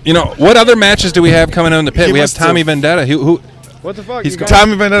now. What other matches do we have coming in the pit? We have Tommy Vendetta. Who what the fuck?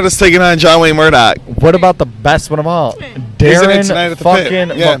 Tommy Vendetta's taking on John Wayne Murdoch. What about the best one of all? Darren fucking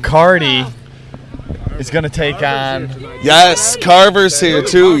McCarty is going to take on... Yes, Carver's here,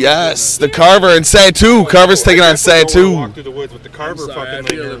 too. Yes, the Carver and Sad, too. Carver's taking on Sad, too. I'm scared of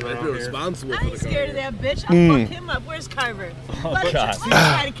that bitch. I'll fuck him up. Where's Carver? Oh,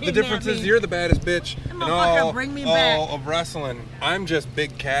 God. The difference is you're the baddest bitch in all of wrestling. I'm just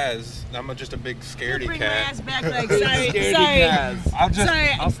Big Kaz. I'm just a big scaredy cat. Bring my ass back like, sorry.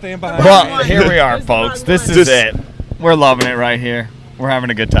 I'll stand behind. Well, here we are, folks. This is it. We're loving it right here. We're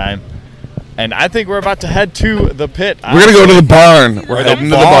having a good time. And I think we're about to head to the pit. We're going to go to the barn. We're heading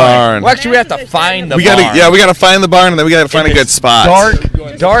to the barn. Well, actually, we have to find the barn. We got to find the barn, and then we got to find a good spot.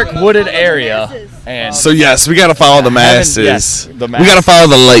 Dark wooded area. And so, yes, we got to follow the masses. Yes, we got to follow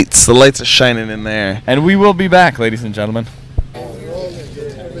the lights. The lights are shining in there. And we will be back, ladies and gentlemen.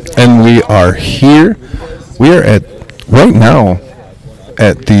 And we are here. We are right now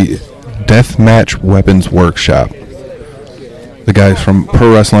at the Deathmatch Weapons Workshop. The guys from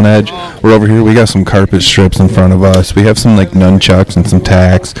Pro Wrestling Edge. We're over here. We got some carpet strips in front of us. We have some nunchucks and some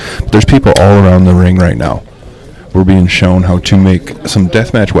tacks. But there's people all around the ring right now. We're being shown how to make some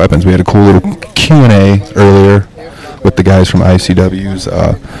deathmatch weapons. We had a cool little Q&A earlier with the guys from ICW's.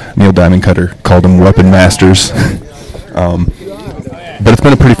 Neil Diamond Cutter called them Weapon Masters. But it's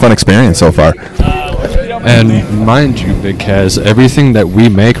been a pretty fun experience so far. And mind you, Big Kaz, everything that we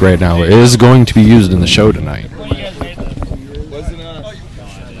make right now is going to be used in the show tonight.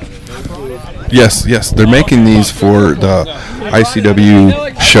 Yes, they're making these for the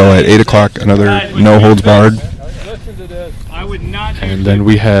ICW show at 8 o'clock, another No Holds Barred. And then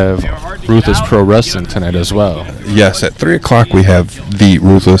we have Ruthless Pro Wrestling tonight as well. Yes, at 3 o'clock we have the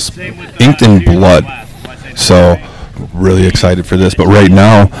Ruthless Inked in Blood. So really excited for this. But right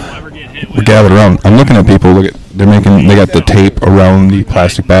now, we're gathered around. I'm looking at people. They got the tape around the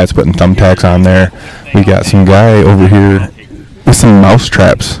plastic bats, putting thumbtacks on there. We got some guy over here with some mouse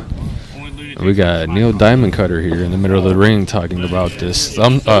traps. We got Neil Diamond Cutter here in the middle of the ring talking about this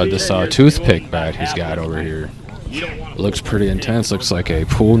toothpick bat he's got over here. Looks pretty intense. Looks like a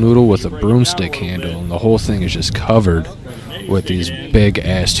pool noodle with a broomstick handle, and the whole thing is just covered with these big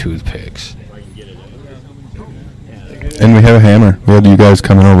ass toothpicks. And we have a hammer. We had you guys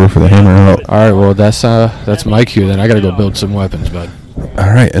coming over for the hammer out. All right, well that's my cue. Then I gotta go build some weapons, bud. All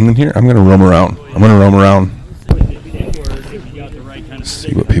right, and then here I'm gonna roam around.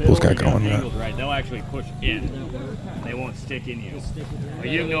 See what people's got going on. Right, they'll actually push in. They won't stick in you. But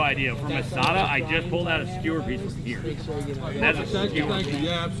you have no idea. For Masada, I just pulled out a skewer piece from here. That's a skewer.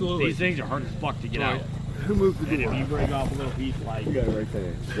 Yeah, absolutely. These things are hard as fuck to get out. And if you break off a little piece, like you got it right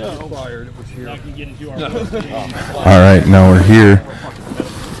there. So fired. It was here. Not gonna get into our All right, now we're here.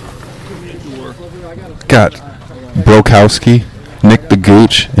 Got Brokowski, Nick the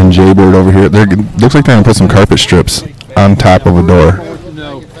Gooch, and Jaybird over here. Looks like they're gonna put some carpet strips on top of a door.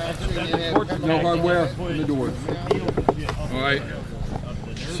 No hardware in the doors. All right.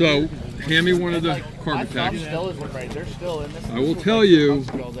 So, hand me one of the carpet tags. They're still in this. I will tell you.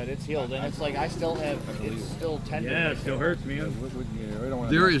 That it's healed, and it's like I still have. It's still tender. Yeah, it still hurts, man.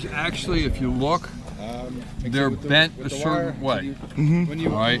 There is actually, if you look, they're bent a certain way.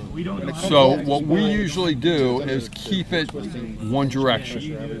 All right. So what we usually do is keep it one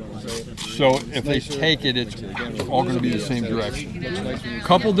direction. So if they take it, it's all going to be the same direction. A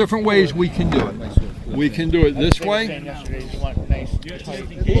couple different ways we can do it. We can do it this way,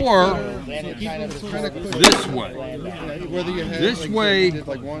 or this way. This way,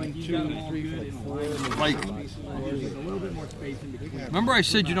 like, remember I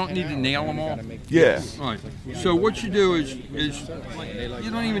said you don't need to nail them all? Yeah. All right. So what you do is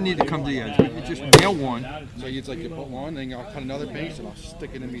you don't even need to come to the edge. You just nail one. So it's like you put one, then I'll cut another base, and I'll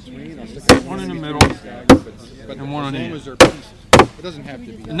stick it in between. I'll stick one in the middle, and one on the end. It doesn't have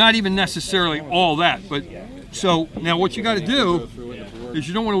to be. Not even necessarily all that, but so now what you got to do is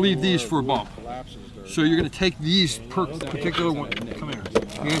you don't want to leave these for a bump. So you're going to take these particular one. Come here.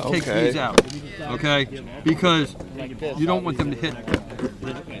 You're going to take these out, okay? Because you don't want them to hit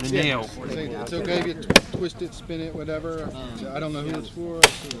the nail. It's okay if you twist it, spin it, whatever. I don't know who it's for.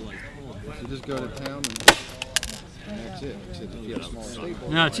 So just go to town and that's it. Except if you have a small staple.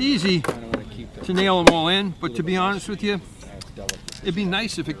 Now it's easy to nail them all in, but to be honest with you, it'd be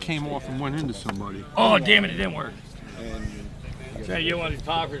nice if it came off and went into somebody. Oh, damn it, it didn't work. Try to get one of these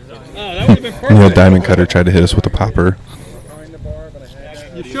poppers. Oh, that would have been perfect. Neil Diamond Cutter tried to hit us with a popper.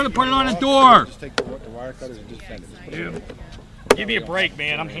 You should have put it on the door. Dude, give me a break,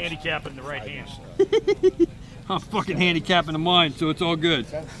 man. I'm handicapping the right hand. I'm fucking handicapping the mine, so it's all good.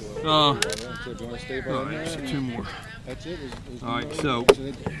 All right, so two more. All right, so,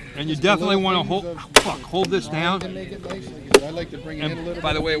 and you definitely want to hold this down. And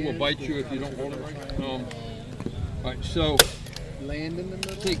by the way, it will bite you if you don't hold it right. All right, so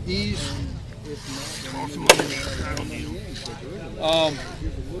take these.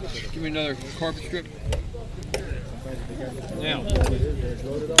 Give me another carpet strip. Now,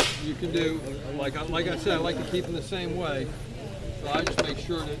 you can do, like I said, I like to keep them the same way. So I just make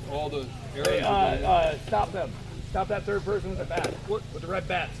sure that all the areas stop them. Stop that third person with the bat. With the red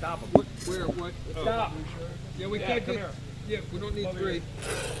bat. Stop them. What? Stop. Yeah, we can't come get, here. Yeah, we don't need three.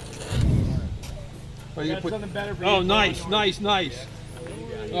 Oh, you put something better for oh, you. nice. All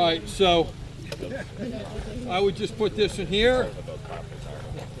right, so I would just put this in here.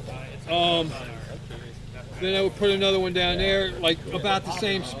 Then I would put another one down there, like about the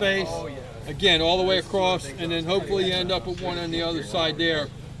same space. Again, all the way across, and then hopefully you end up with one on the other side there,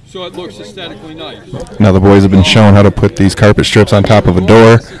 so it looks aesthetically nice. Now the boys have been shown how to put these carpet strips on top of a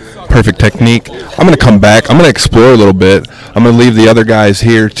door. Perfect technique. I'm going to come back. I'm going to explore a little bit. I'm going to leave the other guys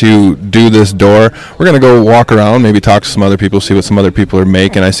here to do this door. We're going to go walk around, maybe talk to some other people, see what some other people are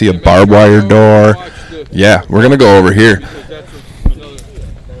making. I see a barbed wire door. Yeah, we're going to go over here.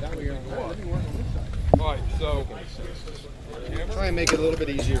 Try and make it a little bit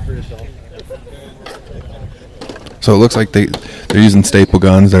easier for yourself. So it looks like they're using staple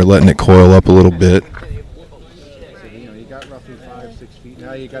guns. They're letting it coil up a little bit. You got roughly 5-6 feet.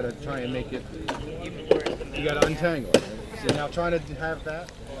 Now you got to try and make it. You got to untangle it. So now trying to have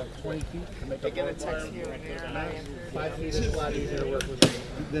that 20 feet to make a text here and there. 5 feet is a lot easier to work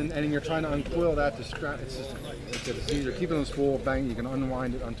with. And you're trying to uncoil that to scrap. It's easier. Keep it on spool. Bang. You can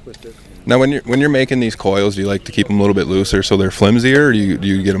unwind it, untwist it. Now, when you're making these coils, do you like to keep them a little bit looser so they're flimsier, or do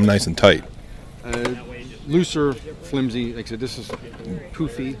you get them nice and tight? looser, flimsy. Like I said, this is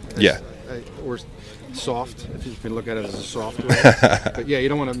poofy. Yeah. Or soft, if you can look at it as a soft way. But yeah, you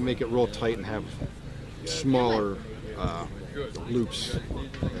don't want to make it real tight and have smaller loops.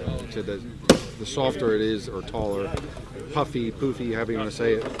 So the softer it is, or taller, puffy, poofy, however you want to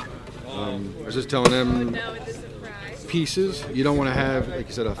say it. I was just telling them pieces, you don't want to have, like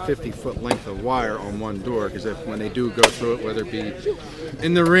you said, a 50-foot length of wire on one door, because when they do go through it, whether it be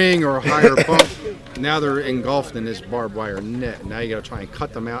in the ring or a higher bump, now they're engulfed in this barbed wire net. Now you got to try and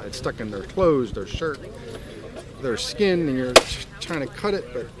cut them out. It's stuck in their clothes, their shirt, their skin, and you're trying to cut it,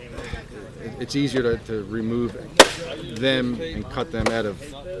 but it's easier to remove them and cut them out of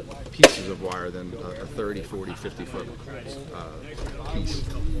pieces of wire than a 30, 40, 50-foot piece.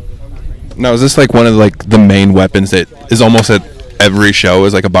 Now, is this like one of like the main weapons that is almost at every show,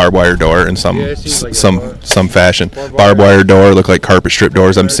 is like a barbed wire door in some some fashion? Barbed wire door look like carpet strip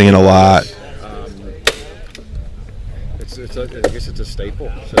doors. I'm seeing a lot. I guess it's a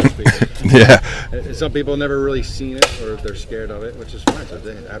staple, so to speak. Yeah. Some people never really seen it, or they're scared of it, which is fine. So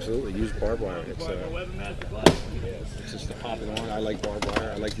they absolutely use barbed wire. It's just a popular one. I like barbed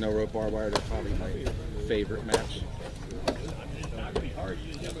wire. I like no rope barbed wire. They're probably my favorite match.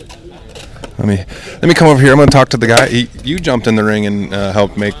 Let me come over here. I'm going to talk to the guy. You jumped in the ring and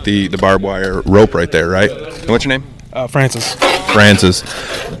helped make the barbed wire rope right there, right? And what's your name? Francis. Francis.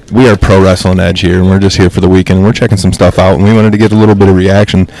 We are Pro Wrestling Edge here, and we're just here for the weekend. We're checking some stuff out, and we wanted to get a little bit of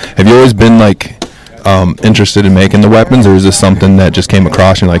reaction. Have you always been interested in making the weapons, or is this something that just came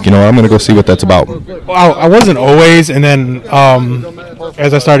across and you're like, I'm going to go see what that's about? Well, I wasn't always, and then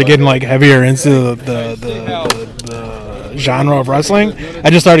as I started getting heavier into the genre of wrestling, I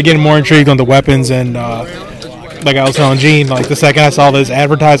just started getting more intrigued on the weapons. And like I was telling Gene, the second I saw this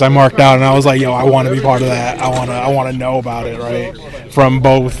advertised, I marked out, and I was like, I want to be part of that. I want to know about it, right? From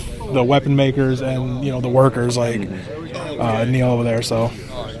both the weapon makers and the workers, like Neil over there. So.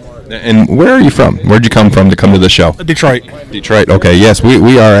 And where are you from? Where'd you come from to come to the show? Detroit. Detroit. Okay. Yes,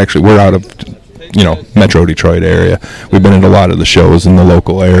 we are actually. We're out of Metro Detroit area. We've been at a lot of the shows in the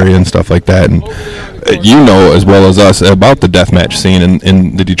local area and stuff like that. And you know as well as us about the deathmatch scene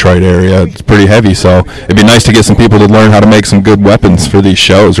in the Detroit area. It's pretty heavy. So it'd be nice to get some people to learn how to make some good weapons for these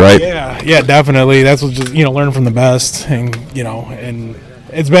shows, right? Yeah, definitely. That's what just learn from the best, and and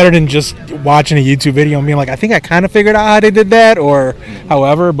it's better than just watching a YouTube video and being like, I think I kind of figured out how they did that, or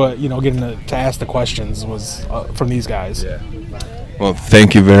however. But getting to ask the questions was from these guys. Yeah. Well,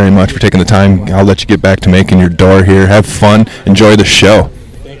 thank you very much for taking the time. I'll let you get back to making your door here. Have fun. Enjoy the show.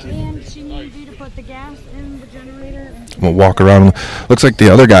 Thank you. And she needed you to put the gas in the generator. We'll walk around. Looks like the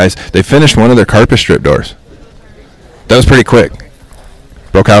other guys, they finished one of their carpet strip doors. That was pretty quick.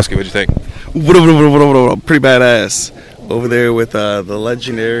 Brokowski, what'd you think? Pretty badass. Over there with the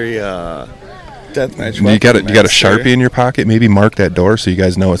legendary deathmatch. You got a Sharpie in your pocket? Maybe mark that door so you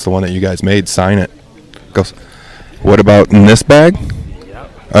guys know it's the one that you guys made. Sign it. Go. What about in this bag?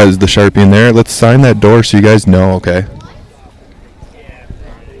 Is the Sharpie in there? Let's sign that door so you guys know, okay?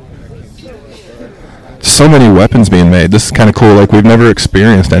 So many weapons being made. This is kind of cool. We've never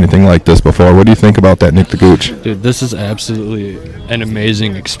experienced anything like this before. What do you think about that, Nick the Gooch? Dude, this is absolutely an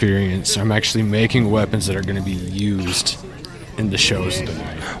amazing experience. I'm actually making weapons that are going to be used in the shows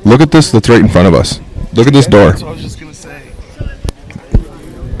tonight. Look at this that's right in front of us. Look at this door. That's what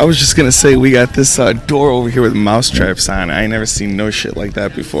I was just gonna say we got this door over here with mouse traps on it. I ain't never seen no shit like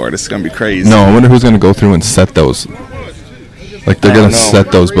that before. This is gonna be crazy. No, I wonder who's gonna go through and set those. They're gonna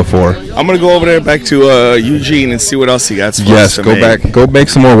set those before. I'm gonna go over there back to Eugene and see what else he got. Yes, go back. Go make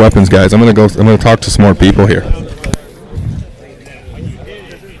some more weapons, guys. I'm gonna talk to some more people here.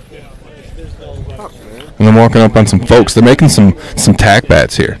 And I'm walking up on some folks. They're making some tack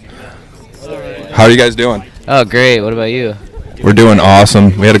bats here. How are you guys doing? Oh, great. What about you? We're doing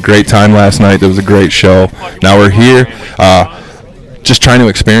awesome. We had a great time last night. There was a great show. Now we're here just trying to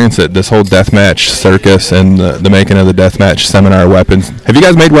experience it, this whole deathmatch circus and the making of the deathmatch seminar weapons. Have you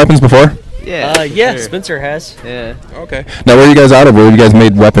guys made weapons before? Yeah. Yeah, sure. Spencer has. Yeah. Okay. Now, where are you guys out of? Where have you guys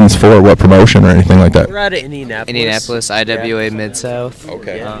made weapons for? What promotion or anything like that? We're out of Indianapolis. Indianapolis, IWA Mid-South.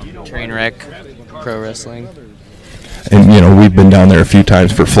 Okay. Trainwreck Pro Wrestling. And, we've been down there a few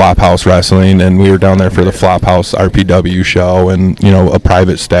times for Flophouse Wrestling, and we were down there for the Flophouse RPW show and, a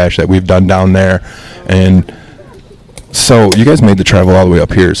private stash that we've done down there. And so you guys made the travel all the way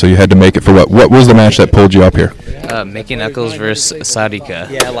up here, so you had to make it for what? What was the match that pulled you up here? Mickey Knuckles versus Sadika.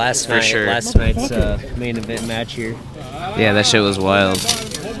 Yeah, last night. Sure. Last night's main event match here. Yeah, that shit was wild.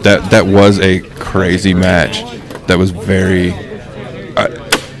 That was a crazy match. That was very...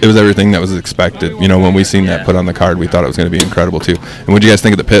 it was everything that was expected. You know, when we seen that put on the card, we thought it was going to be incredible too. And what did you guys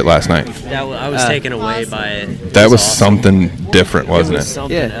think of the pit last night? I was taken away by it. That was something different, wasn't it?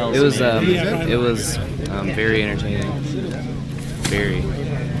 Yeah, it was very entertaining. Very.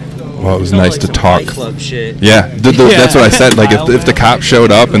 Well, it was nice to talk. Club shit. Yeah, that's what I said. Like, if the cops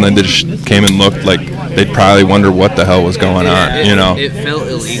showed up and then they just came and looked, like, they'd probably wonder what the hell was going on, you know? It felt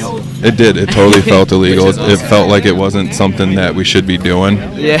illegal. It did. It totally felt illegal. It felt like it wasn't something that we should be doing.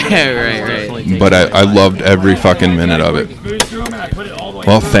 Yeah, right. But I loved every fucking minute of it.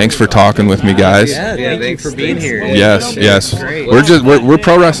 Well, thanks for talking with me, guys. Yeah, thank you for being here. Yes. We're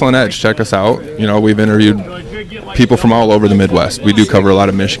Pro Wrestling Edge. Check us out. You know, we've interviewed people from all over the Midwest. We do cover a lot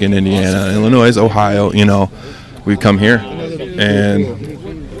of Michigan, Indiana, Illinois, Ohio. You know, we come here, and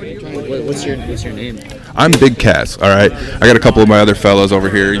what's your name? I'm Big Cass. All right, I got a couple of my other fellows over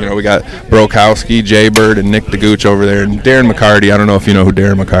here. You know, we got Brokowski, Jay Bird, and Nick DeGooch over there, and Darren McCarty. I don't know if you know who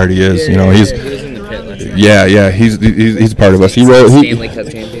Darren McCarty is. You know, he's he's part of us. He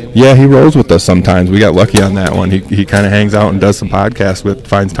rolls with us sometimes. We got lucky on that one. He kind of hangs out and does some podcasts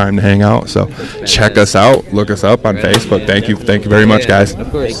finds time to hang out. So check us out. Look us up on Facebook. Thank you very much, guys.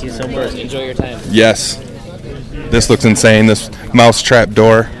 Of course. Thank you so much. Enjoy your time. Yes. This looks insane. This mousetrap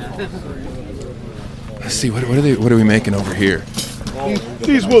door. Let's see. What are we making over here?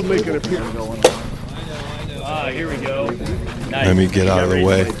 These will make it appear. Here we go. Let me get out of the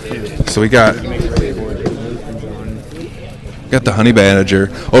way. So we got the Honey Badger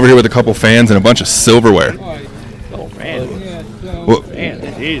over here with a couple fans and a bunch of silverware. Oh, man.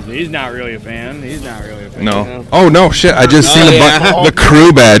 He's not really a fan. No. Oh, no, shit. I just seen the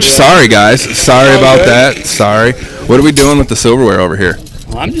crew badge. Sorry, guys. Sorry about that. Sorry. What are we doing with the silverware over here?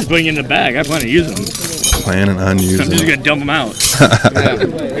 Well, I'm just putting it in the bag. I plan to use them. Planning on using I'm just going to dump them out.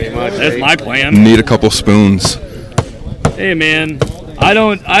 Pretty much. That's my plan. Need a couple spoons. Hey, man. I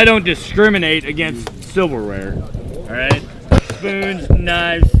don't discriminate against silverware. All right? Spoons,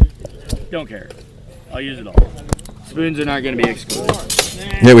 knives, don't care. I'll use it all. Spoons are not going to be excluded.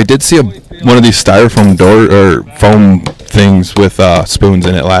 Yeah, we did see one of these styrofoam foam things with spoons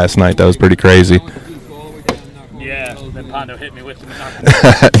in it last night. That was pretty crazy. Yeah, then Pondo hit me with them.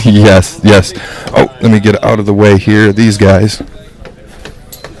 Yes. Oh, let me get out of the way here. These guys.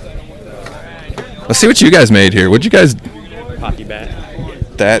 Let's see what you guys made here. What'd you guys? Hockey bat.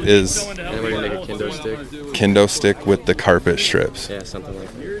 That is. And we're gonna make a kendo stick. Kendo stick with the carpet strips. Yeah, something like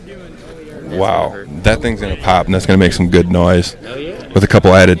that. Wow, that thing's gonna pop, and that's gonna make some good noise. Oh, yeah. With a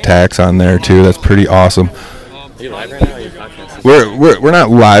couple added tacks on there too. That's pretty awesome. Are you live right now? Or are you podcasting? We're not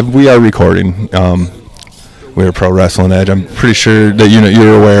live. We are recording. We're Pro Wrestling Edge. I'm pretty sure that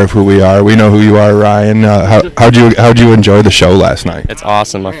you're aware of who we are. We know who you are, Ryan. How'd you enjoy the show last night? It's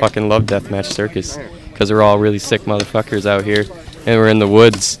awesome. I fucking love Deathmatch Circus because we're all really sick motherfuckers out here, and we're in the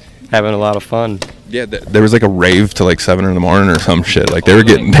woods having a lot of fun. Yeah, there was like a rave till like 7 in the morning or some shit. Like they were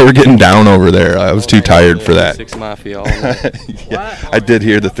getting down over there. I was too tired for that. 3-6 Mafia all night. Yeah, I did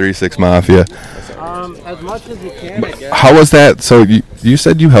hear the 3-6 Mafia. As much as you can, I guess. How was that? So you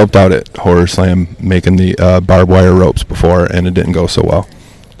said you helped out at Horror Slam making the barbed wire ropes before, and it didn't go so well.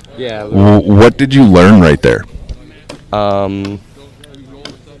 Yeah. What did you learn right there?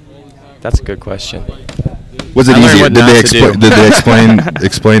 That's a good question. Was it easier? Did they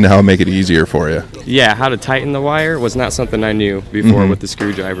explain how to make it easier for you? Yeah, how to tighten the wire was not something I knew before with the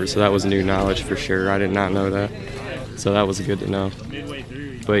screwdriver, so that was new knowledge for sure. I did not know that, so that was good to know.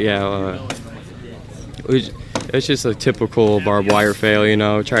 But yeah, it's just a typical barbed wire fail,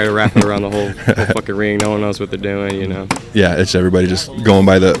 Try to wrap it around the whole fucking ring. No one knows what they're doing, Yeah, it's everybody just flying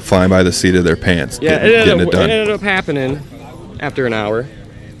by the seat of their pants. Yeah, getting it done. It ended up happening after an hour.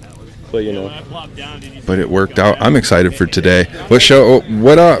 But But it worked out. I'm excited for today.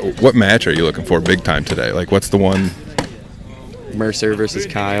 What match are you looking for big time today? Like, what's the one? Mercer versus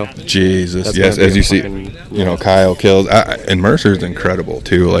Kyle. Jesus, That's yes. As you see, fucking, Kyle kills, and Mercer's incredible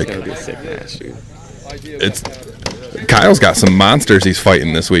too. Like, it's gonna be a sick match, dude. Kyle's got some monsters he's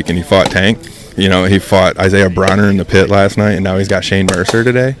fighting this week, and he fought Tank. He fought Isaiah Bronner in the pit last night, and now he's got Shane Mercer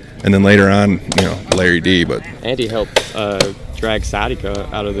today. And then later on, Larry D. But Andy helped drag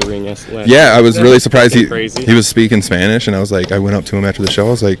Sadika out of the ring yesterday. Yeah, I was really surprised. He Crazy. was speaking Spanish, and I went up to him after the show.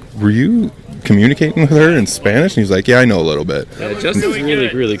 I was like, "Were you communicating with her in Spanish?" And he's like, "Yeah, I know a little bit." Yeah, Justin's really,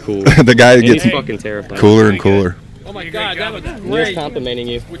 really cool. The guy and gets he's fucking terrifying. cooler and cooler. Oh my God, that was He was great. complimenting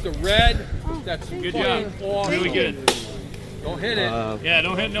you. With the red, that's Good job. awesome. Really good. Don't hit it. Yeah,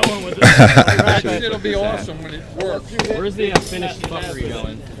 don't hit no one with it. It'll be awesome when it works. Where's the finished fuckery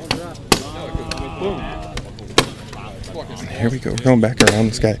going? Here we go. We're going back around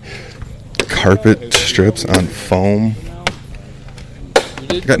this guy. Carpet strips on foam.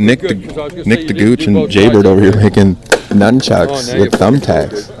 Got Nick the Gooch and Jaybird over here making nunchucks with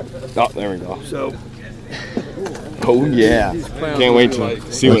thumbtacks. Oh, there we go. So. Oh yeah! Can't wait to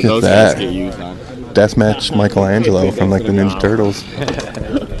see what those guys get used on. Deathmatch Michelangelo from like the Ninja Turtles.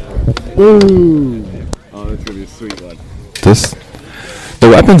 Woo! Oh, that's gonna be a sweet one. The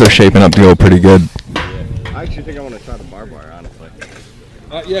weapons are shaping up to go pretty good. I actually think I want to try the barbed wire, honestly.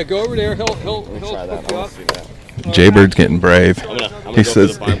 Yeah, go over there. He'll try that. I want to see that. Jaybird's getting brave. I'm gonna He go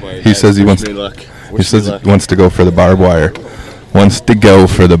says for the barbed wire, he guys. says he wants Wish me luck. he Wish says me he luck. wants to go for the barbed wire. Wants to go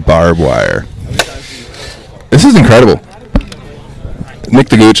for the barbed wire. This is incredible. Nick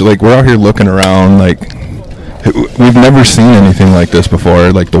the Gooch, like, we're out here looking around, like, we've never seen anything like this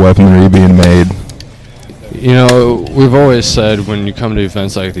before, like the weaponry being made. You know, we've always said when you come to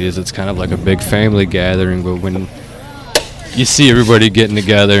events like these, it's kind of like a big family gathering, but when you see everybody getting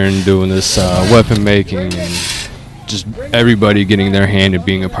together and doing this weapon making and just everybody getting their hand and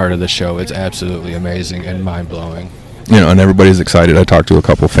being a part of the show, it's absolutely amazing and mind-blowing. You know, and everybody's excited. I talked to a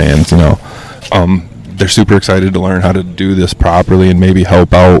couple fans, you know. They're super excited to learn how to do this properly and maybe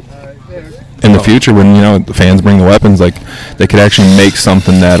help out in the future when, you know, the fans bring the weapons. Like, they could actually make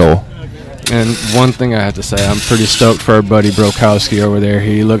something that'll... And one thing I have to say, I'm pretty stoked for our buddy Brokowski over there.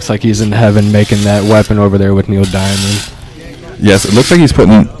 He looks like he's in heaven making that weapon over there with Neil Diamond. Yes, it looks like he's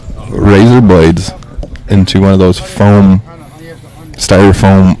putting razor blades into one of those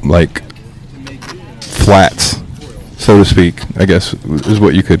styrofoam, like, flats, so to speak, I guess is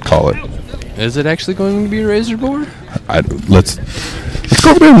what you could call it. Is it actually going to be a razor board? Let's go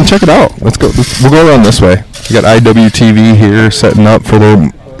over there and check it out. We'll go around this way. We got IWTV here setting up for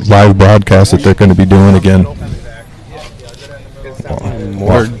their live broadcast that they're going to be doing again.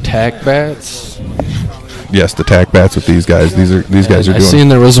 More tack bats. Yes, the tack bats with these guys. These guys are doing. I seen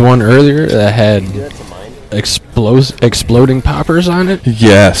there was one earlier that had exploding poppers on it.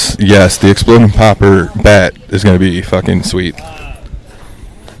 Yes, the exploding popper bat is going to be fucking sweet.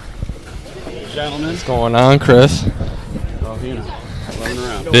 Gentlemen. What's going on, Chris? Oh, you know, running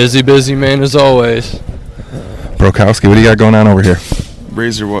around. Busy man as always. Brokowski, what do you got going on over here?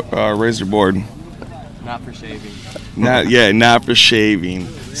 Razor board. Not for shaving. Not for shaving.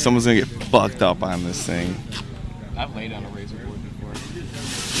 Someone's gonna get fucked up on this thing. I've laid on a razor board before.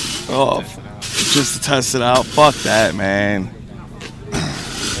 Oh, just to test it out. Fuck that, man.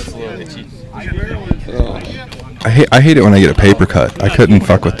 That's a little itchy. I hate it when I get a paper cut. I couldn't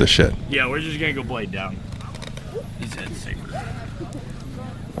fuck with this shit. Yeah, we're just gonna go blade down. He's head safer.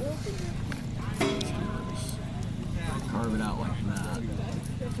 Carve it out like that.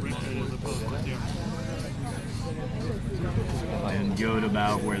 And go to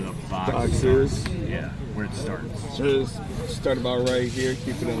about where the box is? Yeah, where it starts. So just start about right here,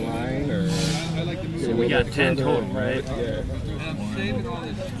 keep it in line, or? So we got 10 total, right? Yeah.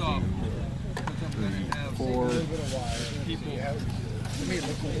 4.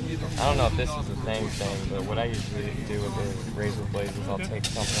 I don't know if this is the same thing, but what I usually do with the razor blades is I'll take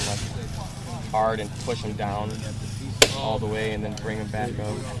something like hard and push them down all the way and then bring them back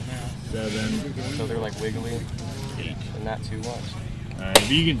up. 7. So they're like wiggly 8. and not too much. Alright,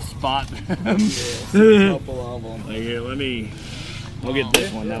 if you can spot them. A couple of them. Like here, I'll get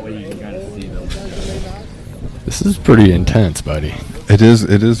this one, that way you can kind of see them. This is pretty intense, buddy. It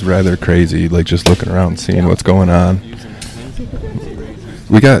is rather crazy, like just looking around, seeing what's going on.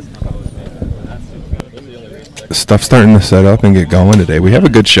 We got stuff starting to set up and get going today. We have a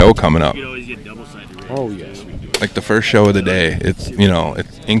good show coming up. Oh yeah. Like the first show of the day, it's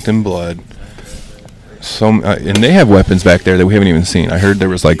inked in blood. And they have weapons back there that we haven't even seen. I heard there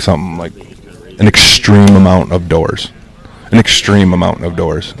was like something like an extreme amount of doors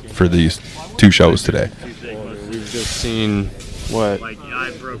for these 2 shows today. We've just seen what?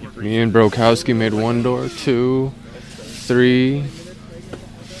 Me and Brokowski made 1 door, 2, 3. I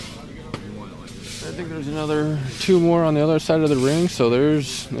think there's another 2 more on the other side of the ring, so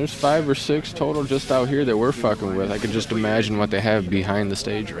there's 5 or 6 total just out here that we're fucking with. I can just imagine what they have behind the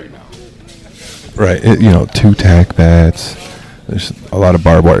stage right now. Right, 2 tack bats. There's a lot of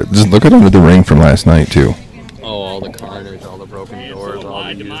barbed wire. Just look at under the ring from last night too. Oh, all the carnage, all the broken doors, all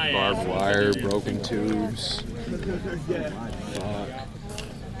the used barbed wire, broken tubes. Fuck.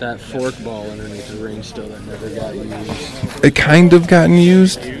 That fork ball underneath the ring still that never got used. It kind of gotten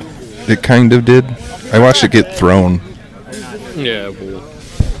used. It kind of did. I watched it get thrown. Yeah, well.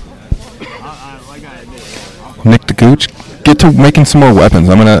 Nick the Gooch, get to making some more weapons.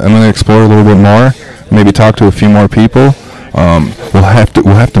 I'm gonna explore a little bit more. Maybe talk to a few more people. We'll have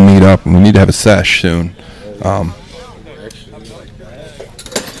to meet up, and we need to have a sesh soon.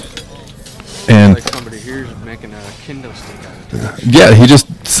 And like somebody here's making a kendo stick out of Yeah, he just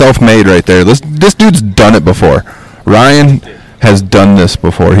self-made right there. This dude's done it before. Ryan has done this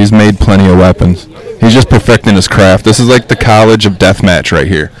before. He's made plenty of weapons. He's just perfecting his craft. This is like the college of deathmatch right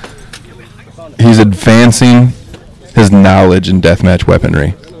here. He's advancing his knowledge in deathmatch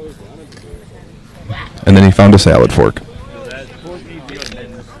weaponry. And then he found a salad fork.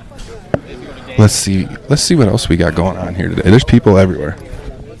 Let's see what else we got going on here today. There's people everywhere.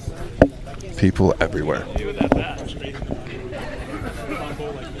 People everywhere.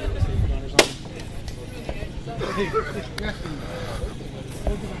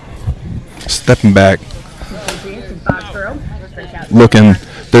 Stepping back, looking,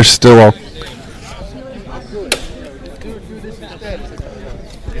 they're still all.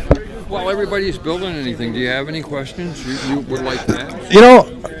 While everybody's building anything, do you have any questions you would like to ask? You know,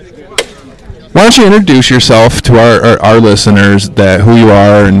 why don't you introduce yourself to our listeners, that who you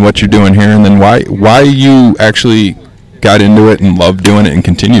are and what you're doing here, and then why you actually got into it and love doing it and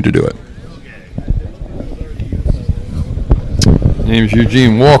continue to do it. My name's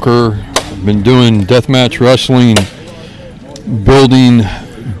Eugene Walker. I've been doing deathmatch wrestling, building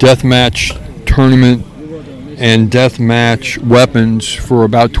deathmatch tournament and deathmatch weapons for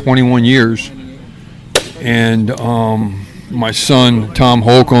about 21 years. And my son, Tom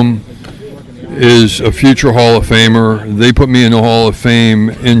Holcomb, is a future Hall of Famer. They put me in the Hall of Fame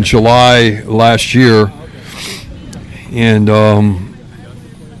in July last year. And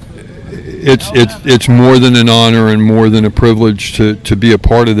it's more than an honor and more than a privilege to be a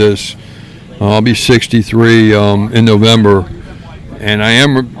part of this. I'll be 63 in November, and I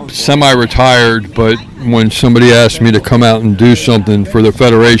am semi-retired, but when somebody asks me to come out and do something for the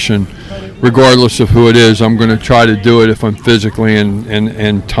Federation, regardless of who it is, I'm going to try to do it if I'm physically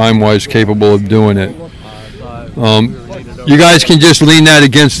and time-wise capable of doing it. You guys can just lean that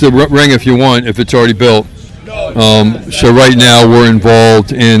against the ring if you want, if it's already built. So right now we're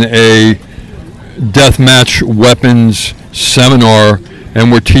involved in a deathmatch weapons seminar, and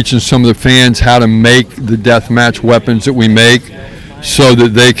we're teaching some of the fans how to make the deathmatch weapons that we make so that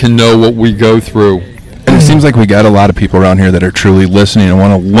they can know what we go through. And it seems like we got a lot of people around here that are truly listening and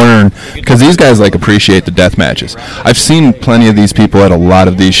want to learn, because these guys appreciate the death matches. I've seen plenty of these people at a lot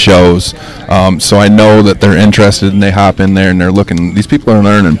of these shows, so I know that they're interested and they hop in there and they're looking. These people are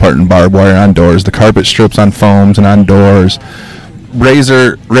learning parting barbed wire on doors, the carpet strips on foams and on doors,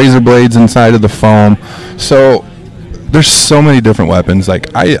 razor blades inside of the foam. So there's so many different weapons.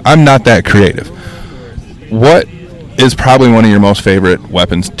 I'm not that creative. What is probably one of your most favorite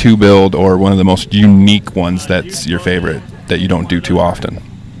weapons to build, or one of the most unique ones that's your favorite that you don't do too often?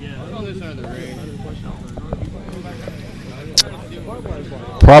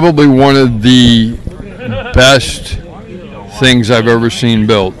 Probably one of the best things I've ever seen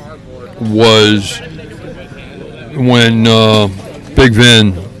built was when Big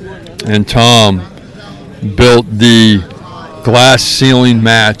Vin and Tom built the glass ceiling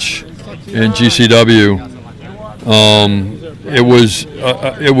match in GCW. It was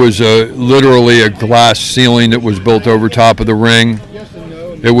literally a glass ceiling that was built over top of the ring.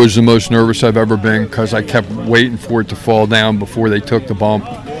 It was the most nervous I've ever been, because I kept waiting for it to fall down before they took the bump.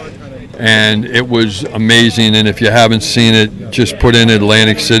 And it was amazing. And if you haven't seen it, just put in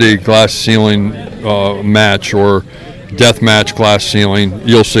Atlantic City glass ceiling match or death match glass ceiling.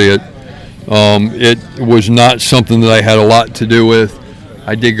 You'll see it. It was not something that I had a lot to do with.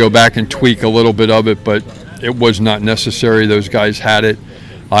 I did go back and tweak a little bit of it, but it was not necessary. Those guys had it.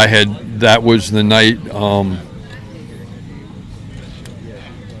 That was the night.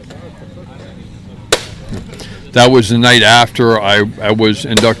 That was the night after I was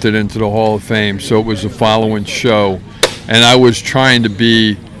inducted into the Hall of Fame, so it was the following show. And I was trying to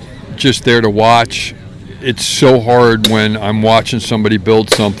be just there to watch. It's so hard when I'm watching somebody build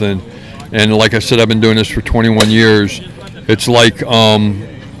something. And like I said, I've been doing this for 21 years. It's like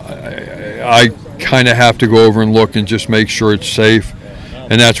I kind of have to go over and look and just make sure it's safe.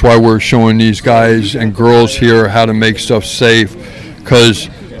 And that's why we're showing these guys and girls here how to make stuff safe, because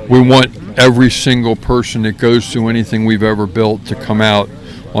we want every single person that goes through anything we've ever built to come out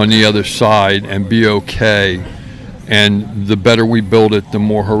on the other side and be okay. And the better we build it, the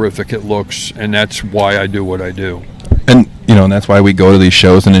more horrific it looks. And that's why I do what I do. And and that's why we go to these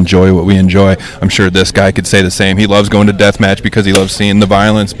shows and enjoy what we enjoy. I'm sure this guy could say the same. He loves going to deathmatch because he loves seeing the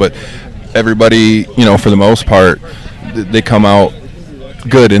violence, but everybody, for the most part, they come out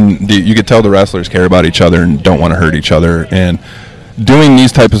good, and you could tell the wrestlers care about each other and don't want to hurt each other. And doing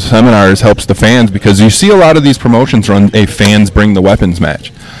these types of seminars helps the fans, because you see a lot of these promotions run a fans bring the weapons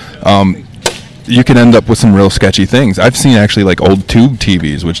match. you can end up with some real sketchy things. I've seen actually like old tube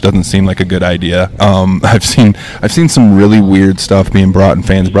TVs, which doesn't seem like a good idea. I've seen some really weird stuff being brought, and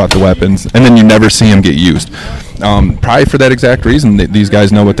fans brought the weapons, and then you never see them get used. Probably for that exact reason. These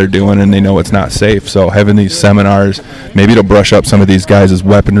guys know what they're doing, and they know it's not safe. So having these seminars, maybe it'll brush up some of these guys'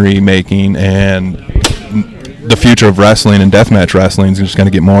 weaponry making, and the future of wrestling and deathmatch wrestling is just going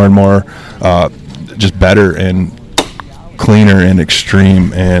to get more and more just better and cleaner and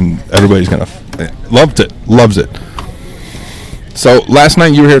extreme, and everybody's going to loves it. So last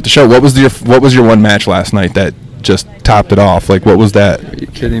night you were here at the show. What was your one match last night that just topped it off? Like, what was that? Are you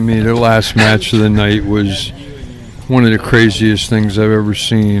kidding me? The last match of the night was one of the craziest things I've ever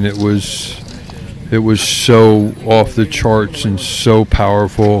seen. It was so off the charts and so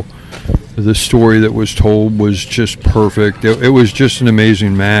powerful. The story that was told was just perfect. It was just an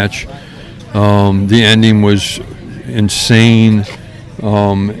amazing match. The ending was insane.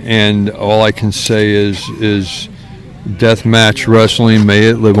 And all I can say is deathmatch wrestling, may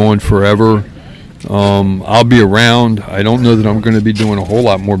it live on forever. I'll be around. I don't know that I'm going to be doing a whole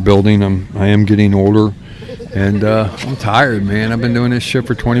lot more building. I am getting older, and I'm tired, man. I've been doing this shit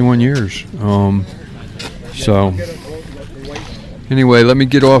for 21 years. So anyway, let me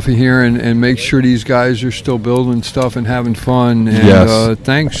get off of here and make sure these guys are still building stuff and having fun. And yes.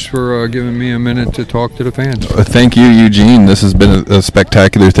 Thanks for giving me a minute to talk to the fans. Thank you, Eugene. This has been a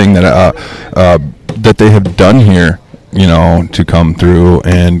spectacular thing that they have done here, to come through,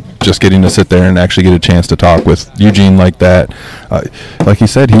 and just getting to sit there and actually get a chance to talk with Eugene like that. Like he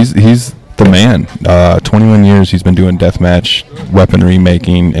said, he's the man. 21 years he's been doing deathmatch weaponry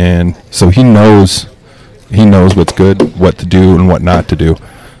making, and so he knows what's good, what to do, and what not to do.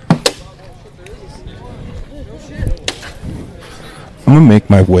 I'm going to make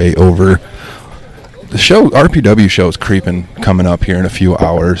my way over. The RPW show is coming up here in a few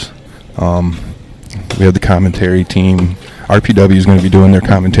hours. We have the commentary team. RPW is going to be doing their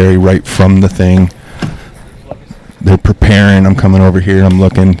commentary right from the thing. They're preparing. I'm coming over here. I'm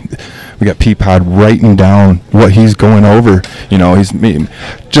looking. We got Peapod writing down what he's going over. He's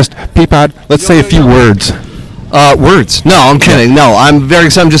just Peapod. Let's say a few words. Words. No, I'm kidding. No, I'm very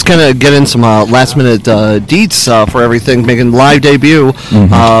excited. I'm just going to get in some last-minute deets for everything, making live debut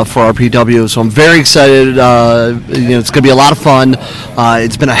for RPW. So I'm very excited. It's going to be a lot of fun.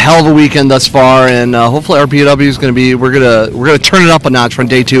 It's been a hell of a weekend thus far, and hopefully RPW is going to be. We're gonna turn it up a notch from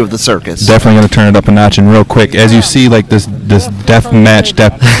day 2 of the circus. Definitely going to turn it up a notch. And real quick, as you see, like this death match,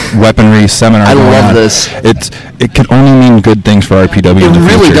 death weaponry seminar. I love this. It can only mean good things for RPW. It in the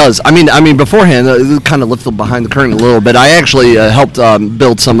really future. does. I mean, beforehand, kind of lift behind the curtain a little bit. I actually helped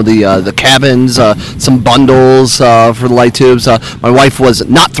build some of the cabins, some bundles for the light tubes. My wife was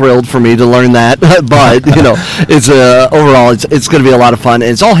not thrilled for me to learn that, but it's overall it's going to be a lot of fun.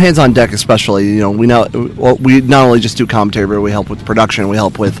 And it's all hands on deck, especially. We not only just do commentary, but we help with production. We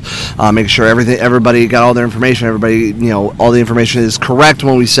help with making sure everybody got all their information. Everybody, all the information is correct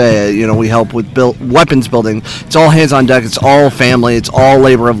when we say it. We help with weapons building. It's all hands on deck. It's all family. It's all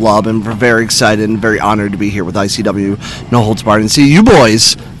labor of love, and we're very excited and very honored to be here with ICW No Holds Barred and see you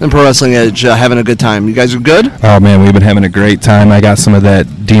boys in Pro Wrestling Edge having a good time. You guys are good? Oh man, we've been having a great time. I got some of that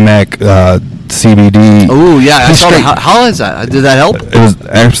DMAC CBD. Oh yeah, I saw that. How is that? Did that help? It was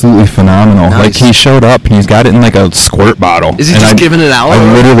absolutely phenomenal. Nice. Like, he showed up and he's got it in like a squirt bottle. Is he just giving it out?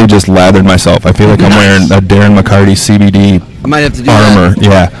 I literally just lathered myself. I feel like I'm wearing a Darren McCarty CBD I might have to do armor. that.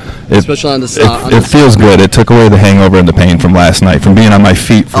 Yeah. Especially on the it feels good. It took away the hangover and the pain from last night, from being on my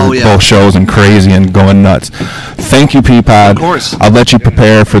feet for both shows and crazy and going nuts. Thank you, Peapod. Of course. I'll let you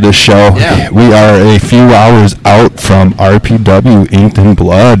prepare for this show. Yeah. We are a few hours out from RPW Inked in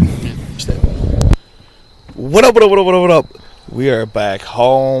Blood. What up? We are back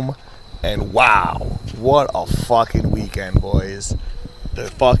home, and wow, what a fucking weekend, boys. The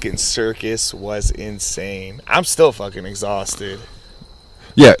fucking circus was insane. I'm still fucking exhausted.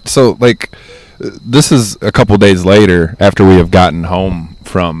 Yeah, so like this is a couple days later after we have gotten home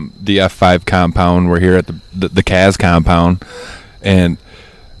from the F5 compound. We're here at the Kaz compound, and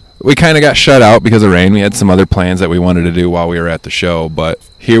we kind of got shut out because of rain. We had some other plans that we wanted to do while we were at the show, but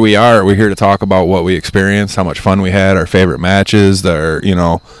here we are. We're here to talk about what we experienced, how much fun we had, our favorite matches,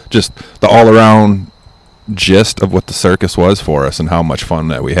 just the all-around gist of what the circus was for us and how much fun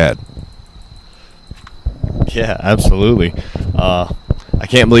that we had. Yeah, absolutely. I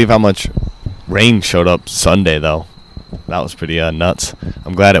can't believe how much rain showed up Sunday, though. That was pretty nuts.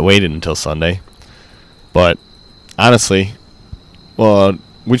 I'm glad it waited until Sunday. But honestly, well,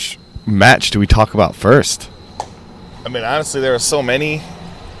 which match do we talk about first? I mean, honestly, there are so many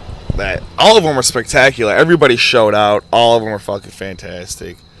that all of them were spectacular. Everybody showed out. All of them were fucking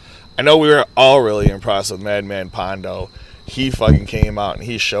fantastic. I know we were all really impressed with Madman Pondo. He fucking came out and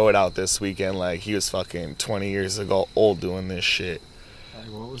he showed out this weekend like he was fucking 20 years ago old doing this shit.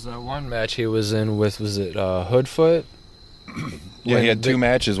 What was that one match he was in with? Was it Hoodfoot? Yeah, he had 2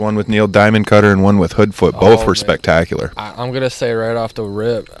 matches, one with Neil Diamond Cutter and one with Hoodfoot. Both were spectacular. I'm going to say right off the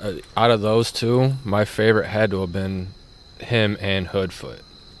rip, out of those 2, my favorite had to have been him and Hoodfoot.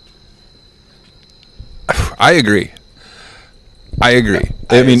 I agree. I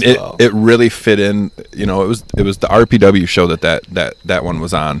mean, it really fit in. You know, it was the RPW show that one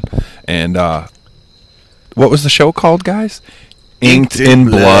was on, and what was the show called, guys? Inked in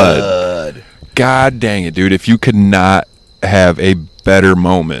Blood. God dang it, dude! If you could not have a better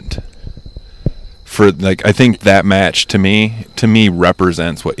moment for, like, I think that match to me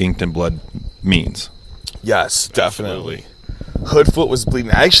represents what Inked in Blood means. Yes, definitely. Hoodfoot was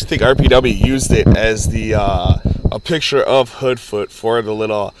bleeding. I actually think RPW used it as the a picture of Hoodfoot for the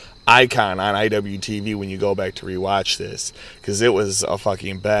little icon on IWTV when you go back to rewatch this, because it was a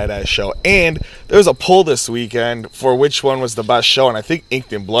fucking badass show. And there was a poll this weekend for which one was the best show, and I think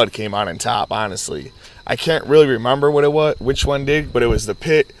Inked in Blood came out on top, honestly. I can't really remember which one did, but it was The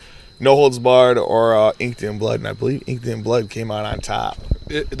Pit, No Holds Barred, or Inked in Blood, and I believe Inked in Blood came out on top.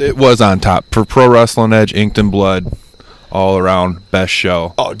 It was on top. For Pro Wrestling Edge, Inked in Blood, all around best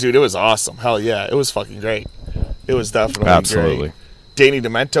show. Oh, dude, it was awesome. Hell yeah, it was fucking great. It was definitely absolutely great. Danny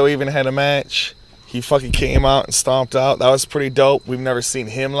Demento even had a match. He fucking came out and stomped out. That was pretty dope. We've never seen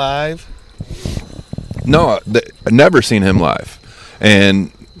him live. No, I've never seen him live,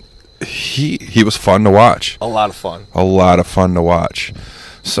 and he was fun to watch. A lot of fun. A lot of fun to watch.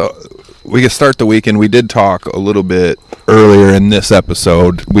 So we can start the weekend. We did talk a little bit earlier in this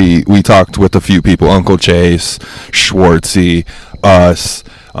episode. We talked with a few people: Uncle Chase, Schwartzy, us,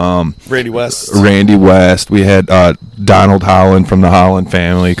 Randy West. We had Donald Holland from the Holland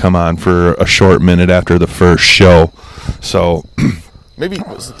family come on for a short minute after the first show. So maybe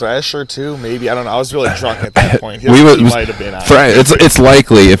was it Thrasher too? Maybe, I don't know. I was really drunk at that point. He might have been on. It's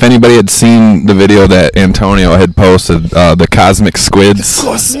likely, if anybody had seen the video that Antonio had posted, the Cosmic Squids.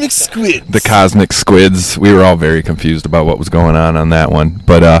 The Cosmic Squids. We were all very confused about what was going on that one.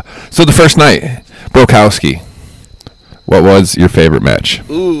 But so the first night, Brokowski, what was your favorite match?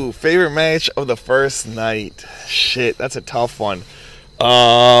 Ooh, favorite match of the first night. Shit, that's a tough one.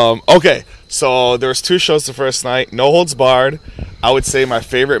 Okay, so there was 2 shows the first night. No Holds Barred. I would say my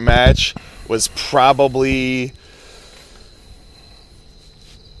favorite match was probably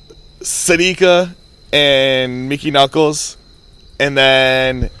Sadika and Mickey Knuckles. And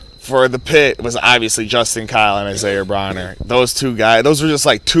then for the Pit, it was obviously Justin Kyle and Isaiah Bronner. Those 2 guys, those were just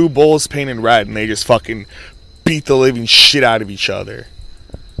like 2 bulls painted red, and they just fucking beat the living shit out of each other.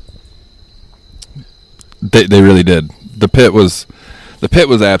 They really did. The Pit was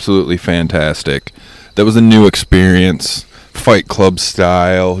absolutely fantastic. That was a new experience, Fight Club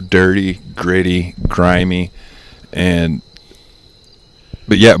style, dirty, gritty, grimy, but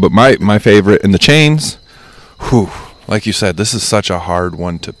my favorite in the chains. Whew, like you said, this is such a hard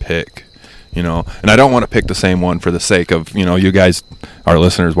one to pick, you know. And I don't want to pick the same one for the sake of, you know, you guys, our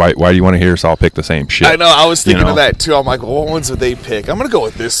listeners. Why do you want to hear us all pick the same shit? I know. I was thinking of that too. I'm like, well, what ones would they pick? I'm gonna go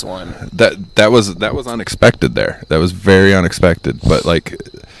with this one. That was unexpected there. That was very unexpected. But like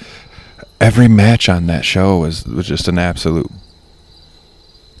every match on that show was just an absolute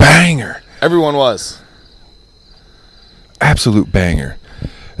banger. Everyone was absolute banger.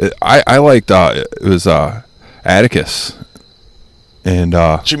 I liked it was Atticus and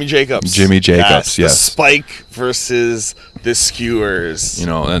Jimmy Jacobs. Yes. The Spike versus the Skewers. You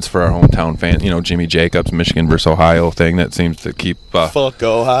know, that's for our hometown fans. You know, Jimmy Jacobs, Michigan versus Ohio thing that seems to keep fuck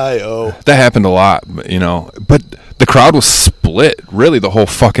Ohio. That happened a lot, you know. But the crowd was split really the whole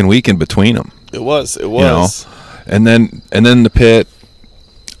fucking weekend between them. It was. You know? And then the Pit.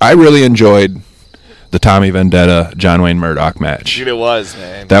 I really enjoyed the Tommy Vendetta John Wayne Murdoch match. Dude, it was,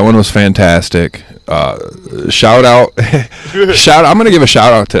 man. That one was fantastic. Shout out. I'm going to give a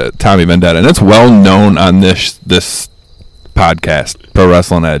shout out to Tommy Vendetta, and it's well known on this podcast, Pro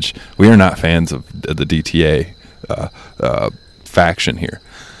Wrestling Edge. We are not fans of the DTA faction here,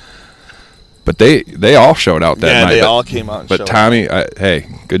 but they all showed out that night. Yeah, they all came out. And but Tommy, hey,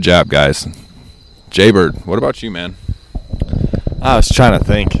 good job, guys. Jaybird, what about you, man? I was trying to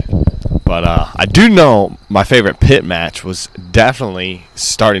think. But I do know my favorite Pit match was definitely,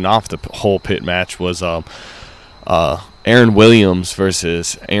 starting off the whole Pit match, was Aaron Williams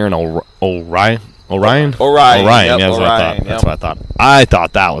versus Aaron Orion. Orion. Yep, that's what I thought. I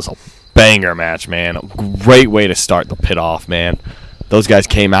thought that was a banger match, man. A great way to start the Pit off, man. Those guys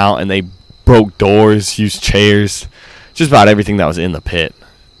came out and they broke doors, used chairs, just about everything that was in the Pit.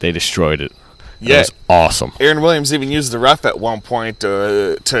 they destroyed it. Yeah. It was awesome. Aaron Williams even used the ref at one point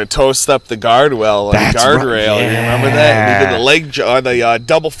to toast up the guardwell, That's guardrail. right. You remember that? He did the the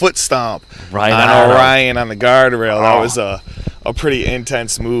double foot stomp Right on on. Orion on the guardrail. That Oh. was a pretty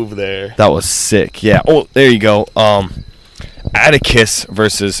intense move there. That was sick. Yeah. Oh, there you go. Atticus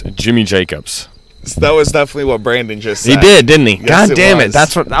versus Jimmy Jacobs. That was definitely what Brandon just said. He did, didn't he? Yes, God damn it! was.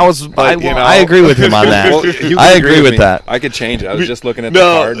 That's what that was. But, you know. I agree with him on that. Well, you I can agree with me. that. I could change it. I was just looking at the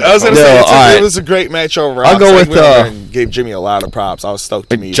No, card. I was going to No, say all right. it was a great match overall. I'll go So with, we went over and gave Jimmy a lot of props. I was stoked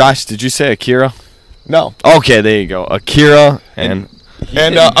to meet him. Josh, did you say Akira? No. Okay, there you go. Akira and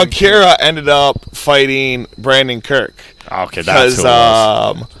Akira ended up fighting Brandon Kirk. Okay, that's who it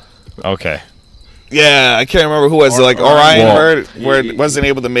was. Okay. Yeah, I can't remember who was it. Like Orion Well, wasn't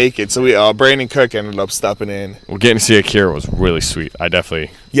able to make it, so Brandon Kirk ended up stepping in. Well, getting to see Akira was really sweet. I definitely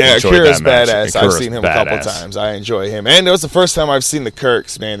enjoyed Akira's that match. badass. I've Akira's seen him a couple badass. times. I enjoy him, and it was the first time I've seen the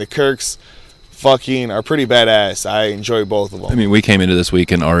Kirks. Man, the Kirks fucking are pretty badass. I enjoy both of them. I mean, we came into this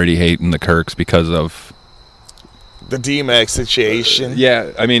weekend already hating the Kirks because of The D-Max situation.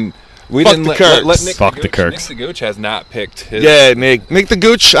 Yeah, I mean, we Fuck didn't the let Kirks. Nick Fuck the the Gooch. Kirks. Nick the Gooch has not picked his. Yeah, Nick the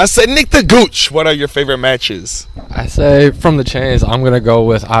Gooch. I said Nick the Gooch. What are your favorite matches? I say from the chains, I'm gonna go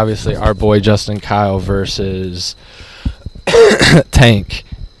with obviously our boy Justin Kyle versus Tank.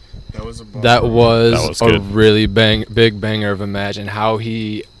 That was a good. really big banger of a match, and how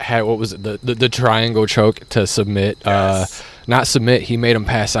he had what was it the triangle choke to submit. Not submit. He made him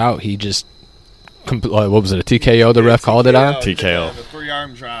pass out. He just what was it? A TKO? The ref called it on. TKO. The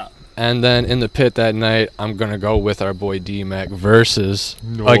 3-arm drop. And then in the pit that night, I'm gonna go with our boy D-Mac versus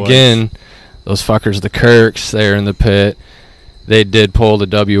Nice. again those fuckers, the Kirks. There in the pit, they did pull the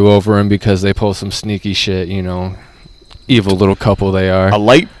W over him because they pulled some sneaky shit. You know, evil little couple they are. A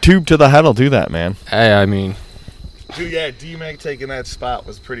light tube to the head will do that, man. Hey, I mean, Dude, yeah, D-Mac taking that spot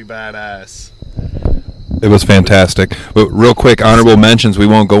was pretty badass. It was fantastic. But real quick, honorable mentions. We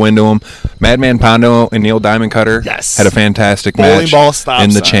won't go into them. Madman Pondo and Neil Diamond Cutter had a fantastic Bowling match ball stop in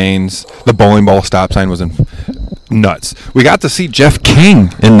the sign. chains. The bowling ball stop sign was nuts. We got to see Jeff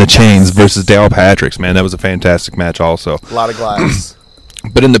King in the chains versus Dale Patricks. Man, that was a fantastic match also. A lot of glass.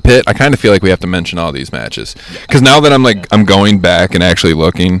 But in the pit, I kind of feel like we have to mention all these matches because now that I'm going back and actually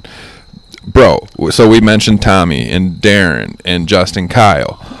looking, bro. So we mentioned Tommy and Darren and Justin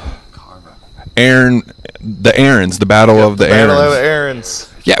Kyle, Aaron, the Aarons, the battle of the Battle Aarons. of the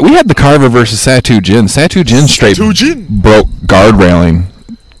Aarons. Yeah, we had the Carver versus Satu Jin. Satu Jin straight broke guard railing,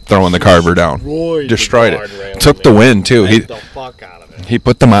 throwing the Carver down, destroyed it, took the win too. He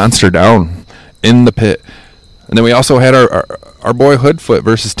put the monster down in the pit. And then we also had our boy Hoodfoot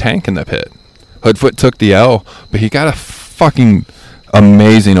versus Tank in the pit. Hoodfoot took the L, but he got a fucking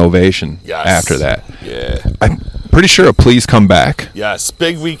amazing ovation after that. Yeah. I'm pretty sure a please come back. Yes,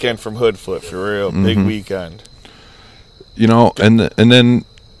 big weekend from Hoodfoot, for real. Big Mhm. weekend. You know, and then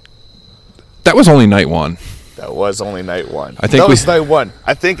that was only night one. That was only night one. I think that we- was night one.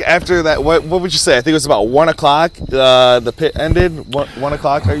 I think after that, what would you say? I think it was about 1 o'clock. The pit ended. 1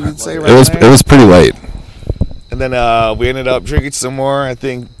 o'clock, or you'd say? Right It was pretty late. And then we ended up drinking some more. I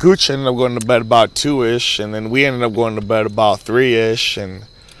think Gooch ended up going to bed about 2-ish, and then we ended up going to bed about 3-ish, and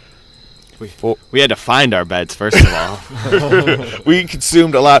We had to find our beds first of all. we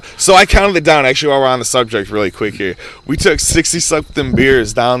consumed a lot. So I counted it down, actually, while we're on the subject really quick here. We took 60-something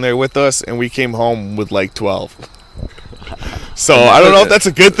beers down there with us, and we came home with like 12. So I don't know if that's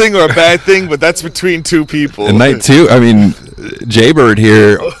a good thing or a bad thing, but that's between two people. And night two, I mean, Jaybird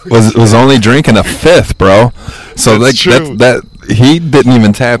here was only drinking a fifth, bro. So That's true. that he didn't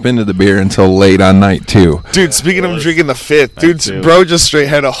even tap into the beer until late on night two. Dude, speaking of drinking the fifth, dude, bro just straight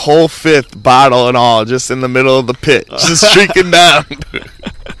had a whole fifth bottle and all just in the middle of the pit, just drinking down.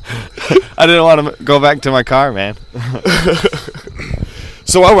 I didn't want to go back to my car, man.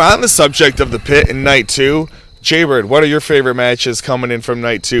 So while we're on the subject of the pit in night two, Jaybird, what are your favorite matches coming in from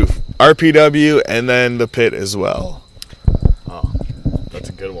night two? RPW and then the pit as well. Oh, that's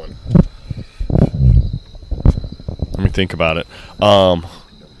a good one. Let me think about it.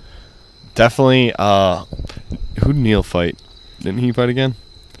 Definitely. Who'd Neil fight? Didn't he fight again?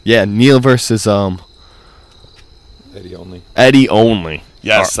 Yeah, Neil versus Eddie Only. Eddie Only.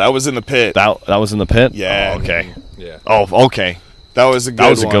 Yes, that was in the pit. That was in the pit. Yeah. Oh, okay. Yeah. Oh, okay. That was a good one. That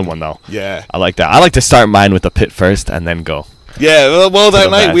was a good one though. Yeah. I like that. I like to start mine with the pit first and then go. Yeah, well, that the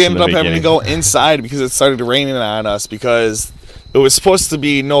night we match in ended the up having to beginning. go inside because it started raining on us because it was supposed to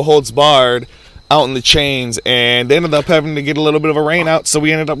be no holds barred out in the chains, and they ended up having to get a little bit of a rain out, so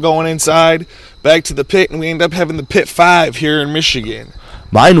we ended up going inside, back to the pit, and we ended up having the pit 5 here in Michigan.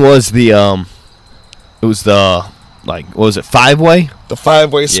 Mine was the it was the like, what was it, 5-way? The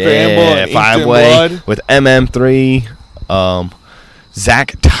 5-way scramble. Yeah, and 5-way blood. with MM3,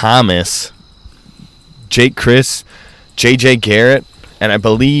 Zach Thomas, Jake Chris, JJ Garrett, and I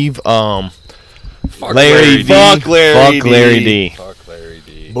believe Larry D. Fuck Larry D. Fuck Larry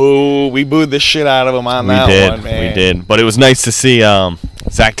D. Boo. We booed the shit out of him on that one, man. We did. But it was nice to see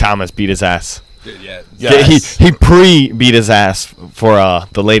Zach Thomas beat his ass. Yeah. Yes. He pre-beat his ass for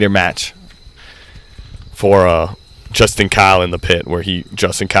the later match for Justin Kyle in the pit, where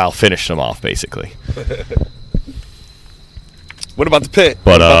Justin Kyle finished him off, basically. What about the pit?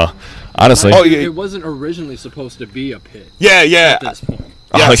 But honestly, it wasn't originally supposed to be a pit. Yeah. At this point.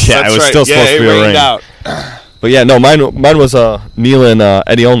 Yes, it was still supposed to be a ring. Out. But yeah, no, mine was Neil and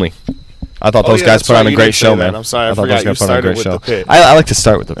Eddie only. I thought those guys put on a great show, man. I'm sorry, I thought forgot those you guys put on a started great with show. the pit. I like to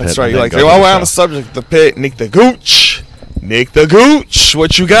start with the pit. That's right. and You're then like, go while to we're the on the show. subject of the pit, Nick the Gooch. Nick the Gooch,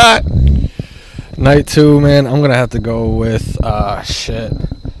 what you got? Night 2, man, I'm going to have to go with,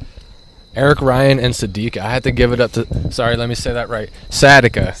 Eric Ryan and Sadiqa. I had to give it up to, sorry, let me say that right.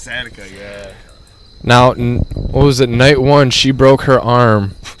 Sadika. Yeah. Now, what was it? Night 1, she broke her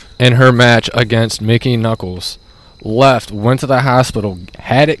arm in her match against Mickey Knuckles. Left, went to the hospital,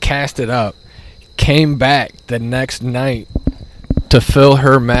 had it casted up, came back the next night to fill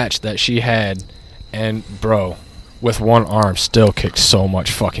her match that she had, and bro, with one arm, still kicked so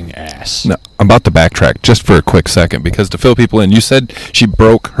much fucking ass. No, I'm about to backtrack just for a quick second, because to fill people in, you said she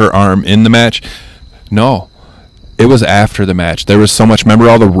broke her arm in the match. No, it was after the match. There was so much. Remember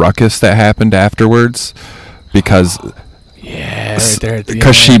all the ruckus that happened afterwards? Because yeah, right there at the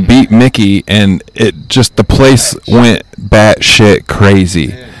because she beat Mickey, and it just, the place went batshit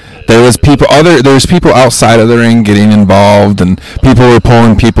crazy. There was people outside of the ring getting involved, and people were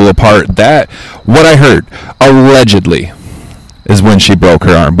pulling people apart. That, what I heard, allegedly, is when she broke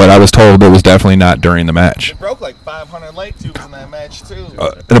her arm, but I was told it was definitely not during the match. She broke like 500 light tubes in that match too.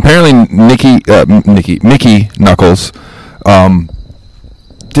 And apparently Mickey Knuckles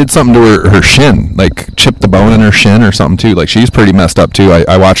did something to her shin, like chipped the bone in her shin or something too. Like, she's pretty messed up too.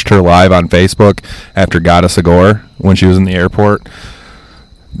 I watched her live on Facebook after Goddess of Gore when she was in the airport.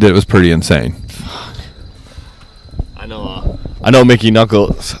 It was pretty insane. I know Mickey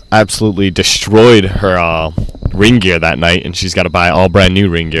Knuckles absolutely destroyed her ring gear that night, and she's got to buy all brand new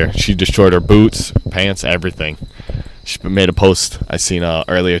ring gear. She destroyed her boots, pants, everything. She made a post I seen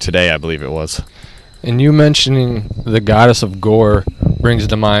earlier today, I believe it was. And you mentioning the Goddess of Gore brings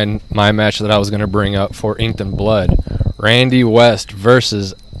to mind my match that I was going to bring up for Inked in Blood. Randy West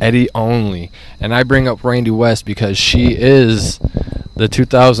versus Eddie Only. And I bring up Randy West because she is the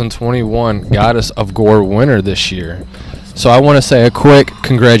 2021 Goddess of Gore winner this year. So I want to say a quick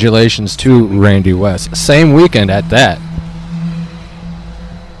congratulations to Randy West. Same weekend at that.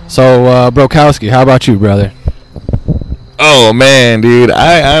 So, Brokowski, how about you, brother? Oh man, dude,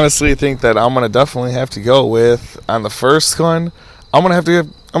 I honestly think that I'm gonna definitely have to go with, on the first one, I'm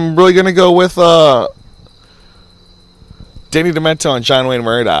really gonna go with Danny Demento and John Wayne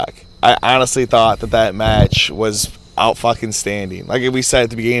Murdoch. I honestly thought that match was out fucking standing. Like we said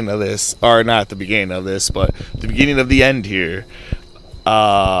at the beginning of this, or not at the beginning of this, but the beginning of the end here.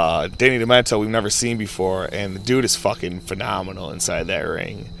 Danny Demento we've never seen before, and the dude is fucking phenomenal inside that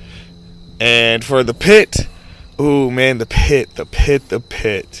ring. And for the pit, ooh man, the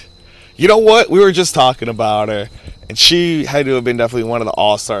pit. You know what? We were just talking about her, and she had to have been definitely one of the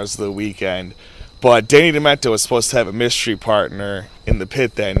all-stars of the weekend. But Danny Demento was supposed to have a mystery partner in the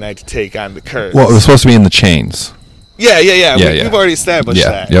pit that night to take on the Curse. Well, it was supposed to be in the chains. Yeah. We've already established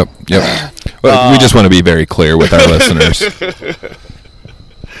that. Yep. Well, we just want to be very clear with our listeners.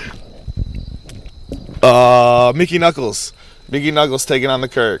 Mickey Knuckles taking on the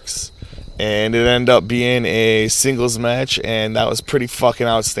Kirks. And it ended up being a singles match, and that was pretty fucking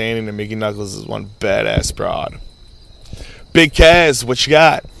outstanding. And Mickey Knuckles is one badass broad. Big Kaz, what you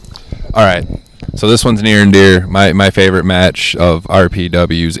got? All right. So this one's near and dear. My favorite match of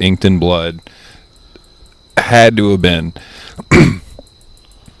RPW's Inked in Blood had to have been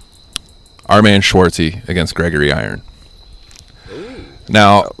our man Schwartzy against Gregory Iron.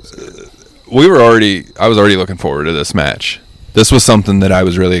 Now, I was already looking forward to this match. This was something that I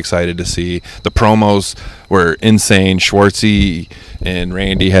was really excited to see. The promos were insane. Schwartzy and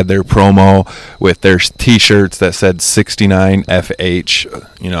Randy had their promo with their T-shirts that said 69FH,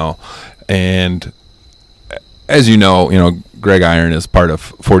 and as you know, Greg Iron is part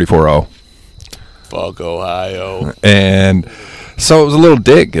of 44O. Fuck Ohio. And so it was a little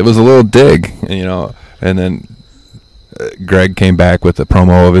dig. And then Greg came back with a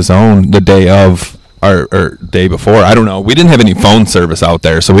promo of his own the day of or day before. I don't know. We didn't have any phone service out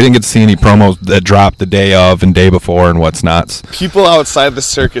there, so we didn't get to see any promos that dropped the day of and day before and what's not. People outside the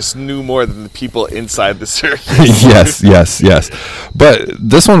circus knew more than the people inside the circus. yes. But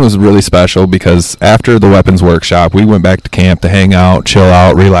this one was really special because after the weapons workshop, we went back to camp to hang out, chill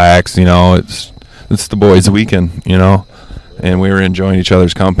out, relax. You know, it's the boys' weekend, you know, and we were enjoying each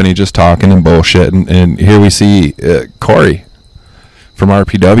other's company, just talking and bullshit. And here we see Corey from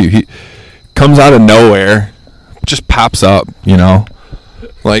RPW. He comes out of nowhere, just pops up, you know,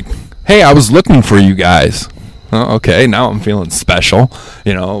 like, hey, I was looking for you guys. Oh, okay, now I'm feeling special.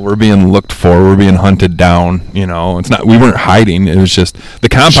 You know, we're being looked for, we're being hunted down. You know, it's not, we weren't hiding. It was just the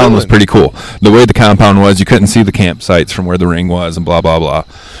compound was pretty cool. The way the compound was, you couldn't see the campsites from where the ring was, and blah blah blah.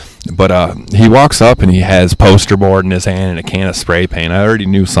 But he walks up and he has poster board in his hand and a can of spray paint. I already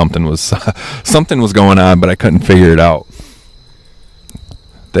knew something was going on, but I couldn't figure it out.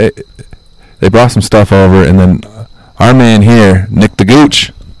 They brought some stuff over, and then our man here, Nick the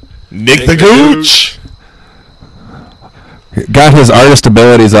Gooch. Nick the Gooch got his artist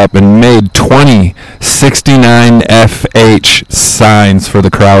abilities up and made 20 69FH signs for the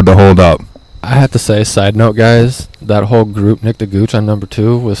crowd to hold up. I have to say, side note, guys, that whole group, Nick the Gooch on number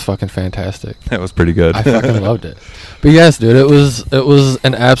 2, was fucking fantastic. That was pretty good. I fucking loved it. But yes, dude, it was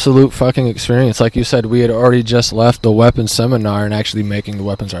an absolute fucking experience. Like you said, we had already just left the weapons seminar and actually making the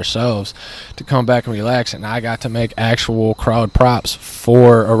weapons ourselves to come back and relax, and I got to make actual crowd props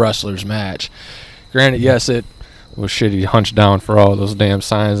for a wrestler's match. Granted, yes, it was shitty hunched down for all those damn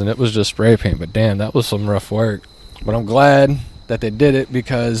signs, and it was just spray paint, but damn, that was some rough work. But I'm glad that they did it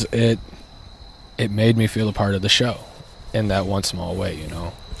because it made me feel a part of the show in that one small way, you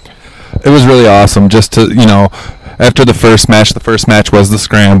know. It was really awesome just to, you know, after the first match was the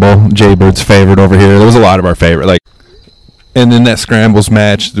Scramble, Jaybird's favorite over here. There was a lot of our favorite, like, and in that Scrambles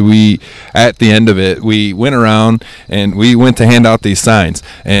match, at the end of it, we went around and we went to hand out these signs.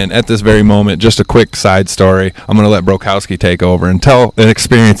 And at this very moment, just a quick side story, I'm going to let Brokowski take over and tell an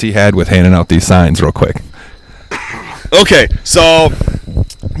experience he had with handing out these signs real quick. Okay, so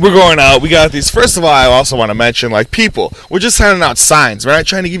we're going out. We got these. First of all, I also want to mention, like, people, we're just handing out signs. We're not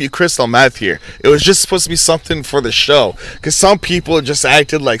trying to give you crystal meth here. It was just supposed to be something for the show. Because some people just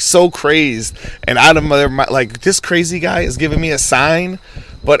acted, like, so crazed and out of their mind. Like, this crazy guy is giving me a sign.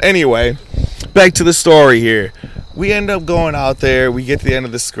 But anyway, back to the story here. We end up going out there. We get to the end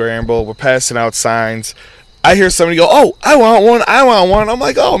of the Scramble. We're passing out signs. I hear somebody go, oh, I want one. I'm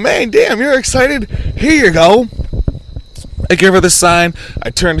like, oh, man, damn, you're excited. Here you go. I give her the sign. I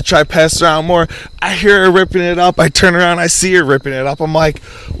turn to try to pass it around more. I hear her ripping it up. I turn around. I see her ripping it up. I'm like,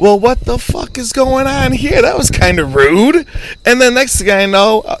 well, what the fuck is going on here? That was kind of rude. And then next thing I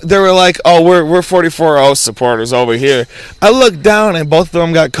know, they were like, oh, we're 44-0 supporters over here. I look down, and both of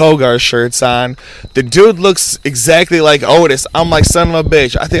them got Kogar shirts on. The dude looks exactly like Otis. I'm like, son of a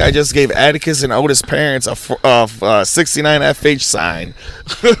bitch. I think I just gave Atticus and Otis' parents a 69FH sign.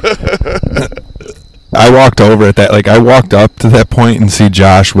 I walked over at that, like, I walked up to that point and see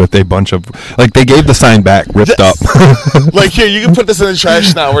Josh with a bunch of, like, they gave the sign back ripped up. Like, here, you can put this in the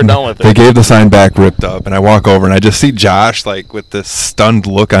trash now. We're done with it. They gave the sign back ripped up, and I walk over and I just see Josh, like, with this stunned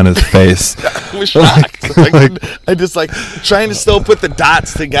look on his face. I was shocked. I just, like, trying to still put the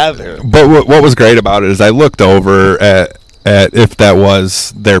dots together. But what was great about it is I looked over at if that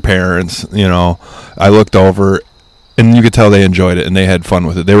was their parents, you know, I looked over and you could tell they enjoyed it and they had fun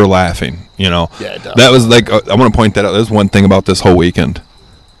with it. They were laughing, you know. Yeah, it does. That was like, I want to point that out. There's one thing about this whole weekend.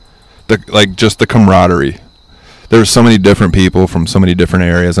 Just the camaraderie. There were so many different people from so many different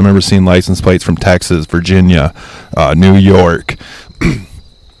areas. I remember seeing license plates from Texas, Virginia, New York,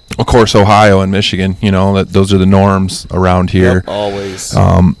 of course, Ohio and Michigan. You know, those are the norms around here. Yep, always.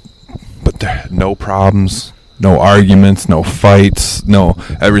 But there no problems. No arguments, no fights, no,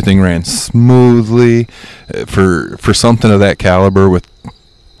 everything ran smoothly. For something of that caliber with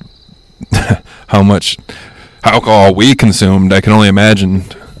how much alcohol we consumed, I can only imagine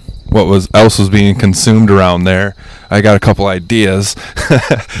what else was being consumed around there. I got a couple ideas.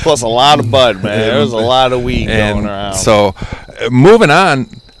 Plus a lot of bud, man. There was a lot of weed going around. So, moving on,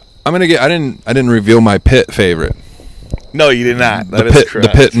 I didn't reveal my pit favorite. No, you did not. That is correct.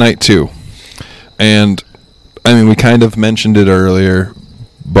 The pit night 2. And I mean, we kind of mentioned it earlier,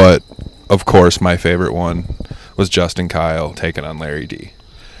 but of course, my favorite one was Justin Kyle taking on Larry D.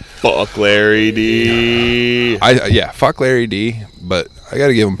 Fuck Larry D. Fuck Larry D. But I got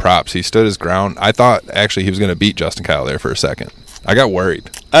to give him props. He stood his ground. I thought actually he was going to beat Justin Kyle there for a second. I got worried.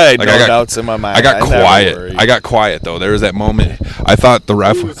 I had no doubts in my mind. I got quiet. I got quiet though. There was that moment. I thought the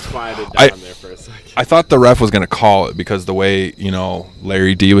ref. I thought the ref was going to call it because the way, you know,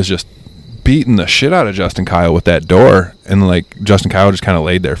 Larry D was just beating the shit out of Justin Kyle with that door, and like Justin Kyle just kind of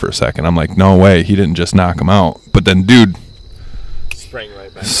laid there for a second. I'm like, no way, he didn't just knock him out. But then, dude, sprang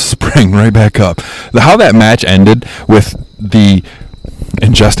right back up. How that match ended with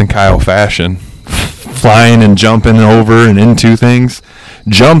in Justin Kyle fashion, flying and jumping over and into things.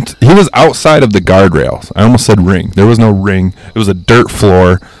 He was outside of the guardrails. I almost said ring. There was no ring. It was a dirt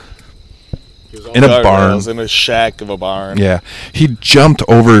floor in a barn. In a shack of a barn. Yeah. He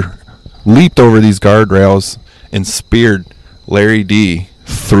leaped over these guardrails and speared Larry D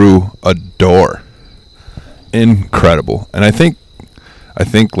through a door. Incredible. And I think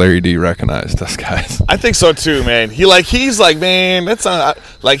Larry D recognized us guys. I think so too, man. He's like, man, that's not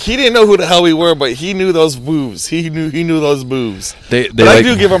like he didn't know who the hell we were, but he knew those moves. He knew those moves. But I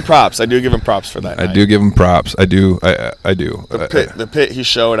do give him props. I do give him props for that. I do give him props. I do. I do. The pit, he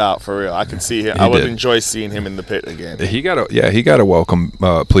showed out for real. I can see him. I would enjoy seeing him in the pit again. He got a welcome.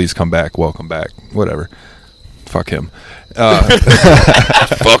 Please come back. Welcome back. Whatever. Fuck him.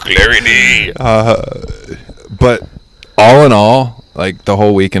 Fuck Larry D. But all in all, like, the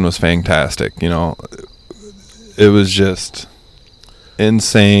whole weekend was fantastic. You know, it was just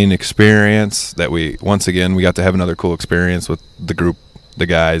insane experience that we got to have another cool experience with the group, the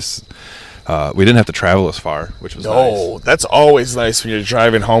guys. We didn't have to travel as far, which was nice. Oh, that's always nice when you're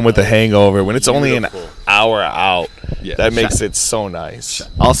driving home with a hangover. When it's only an hour out, that makes it so nice.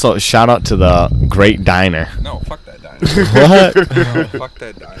 Also, shout out to the great diner. No, fuck that diner. What? No, fuck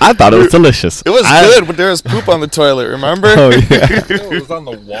that diner. I thought it was delicious. It was good, but there was poop on the toilet, remember? Oh, yeah. It was on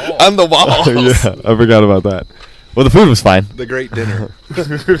the wall. On the walls. Yeah, I forgot about that. Well, the food was fine. The great dinner.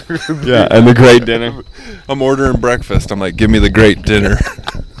 Yeah, and the great dinner. I'm ordering breakfast. I'm like, give me the great dinner.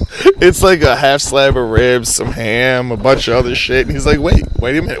 It's like a half slab of ribs, some ham, a bunch of other shit. And he's like, wait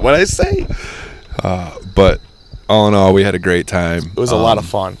a minute, what'd I say? But all in all, we had a great time. It was a lot of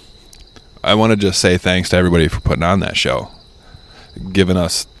fun. I want to just say thanks to everybody for putting on that show, giving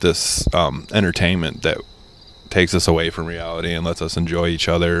us this entertainment that takes us away from reality and lets us enjoy each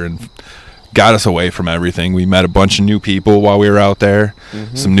other and got us away from everything. We met a bunch of new people while we were out there,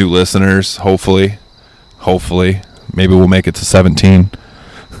 some new listeners, hopefully. Maybe we'll make it to 17.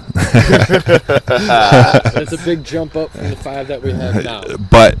 That's a big jump up from the 5 that we have now.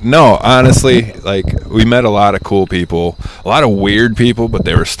 But no, honestly, like, we met a lot of cool people, a lot of weird people, but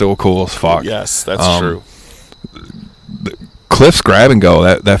they were still cool as fuck. Yes, that's true. Cliff's Grab and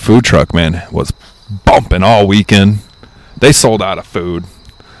Go, that food truck, man, was bumping all weekend. They sold out of food.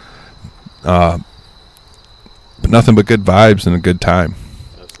 But nothing but good vibes and a good time.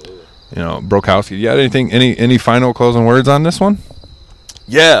 Absolutely. You know, Brokowski, you got anything? Any final closing words on this one?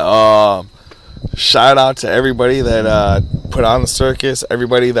 Yeah. Shout out to everybody that put on the circus.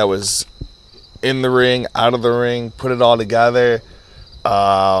 Everybody that was in the ring, out of the ring, put it all together.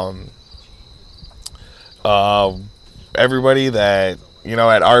 Everybody that, you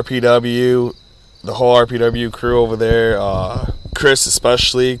know, at RPW, the whole RPW crew over there. Chris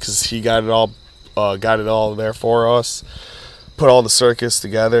especially, because he got it all there for us. Put all the circus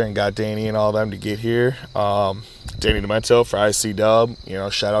together and got Danny and all them to get here. Danny Demento for IC Dub, you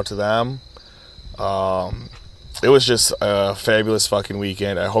know, shout out to them. It was just a fabulous fucking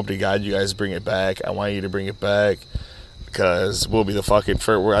weekend. I hope to God you guys bring it back. I want you to bring it back because we'll be the fucking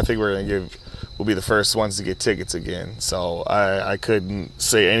first. I think we'll be the first ones to get tickets again. So I couldn't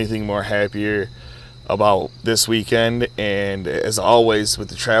say anything more happier about this weekend. And as always with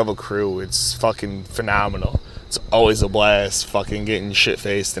the travel crew, it's fucking phenomenal. It's always a blast fucking getting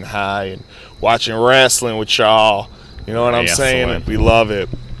shit-faced and high and watching wrestling with y'all. You know what I'm saying? We love it.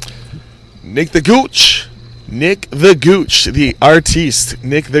 Nick the Gooch, the artiste,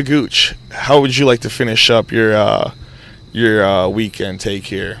 Nick the Gooch. How would you like to finish up your weekend take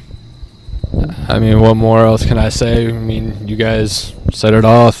here? I mean, what more else can I say? I mean, you guys said it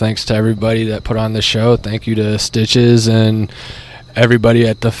all. Thanks to everybody that put on the show. Thank you to Stitches and everybody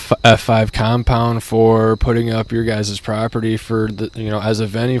at the F5 compound for putting up your guys' property for the, you know, as a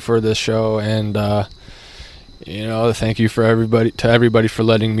venue for this show. And you know, thank you for everybody for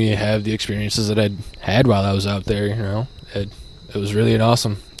letting me have the experiences that I'd had while I was out there. You know, it was really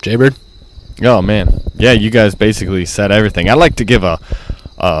awesome. Jaybird? Oh man, yeah, you guys basically said everything. I'd like to give a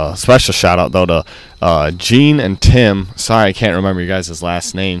special shout out though to Gene and Tim. Sorry, I can't remember you guys'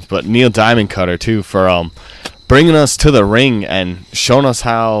 last names, but Neil Diamond Cutter too for bringing us to the ring and showing us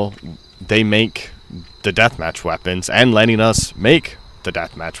how they make the deathmatch weapons and letting us make the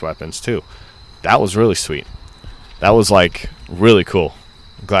deathmatch weapons too. That was really sweet. That was like really cool.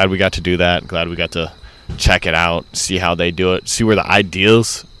 Glad we got to do that. Glad we got to check it out, see how they do it, see where the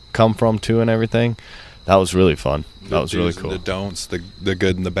ideas come from too and everything. That was really fun. That was really cool. The don'ts, the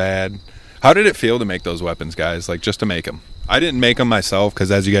good and the bad. How did it feel to make those weapons, guys? Like, just to make them? I didn't make them myself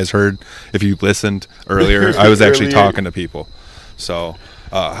because, as you guys heard, if you listened earlier, I was actually talking to people. So,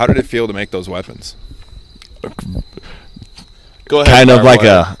 how did it feel to make those weapons? Go ahead. Kind of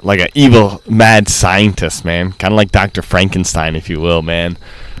like a evil mad scientist, man. Kind of like Dr. Frankenstein, if you will, man.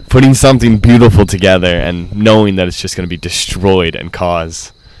 Putting something beautiful together and knowing that it's just going to be destroyed and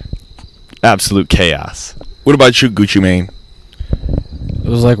cause absolute chaos. What about you, Gucci Mane? It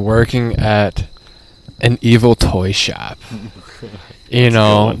was like working at an evil toy shop. You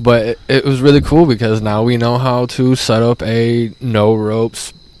know, but it was really cool because now we know how to set up a no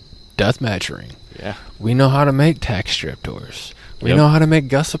ropes deathmatch ring. Yeah. We know how to make tack strip doors. We Yep. know how to make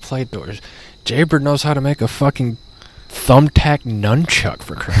gusset plate doors. Jaybird knows how to make a fucking thumbtack nunchuck,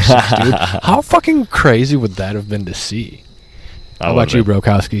 for Christ's sake, dude. How fucking crazy would that have been to see? How about you,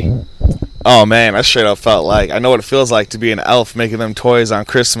 Brokowski? Oh man, I straight up felt like I know what it feels like to be an elf making them toys on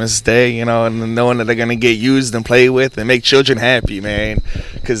Christmas Day, you know, and then knowing that they're gonna get used and played with and make children happy, man.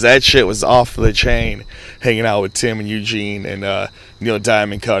 Because that shit was off the chain. Hanging out with Tim and Eugene and Neil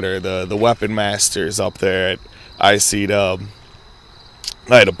Diamond Cutter, the weapon masters up there at IC Dub.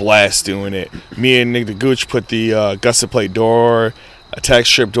 I had a blast doing it. Me and Nick the Gooch put the gusset plate door, a tack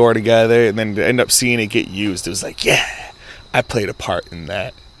strip door together, and then to end up seeing it get used, it was like, yeah, I played a part in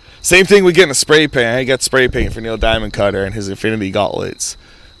that. Same thing with getting a spray paint. I got spray paint for Neil Diamond Cutter and his Infinity Gauntlets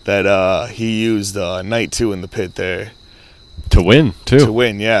that he used night 2 in the pit there. To win, too. To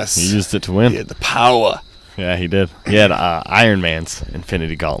win, yes. He used it to win. He had the power. Yeah, he did. He had Iron Man's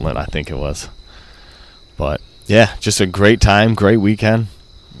Infinity Gauntlet, I think it was. But, yeah, just a great time, great weekend.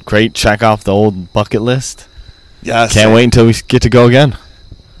 Great check off the old bucket list. Yes. Can't wait until we get to go again.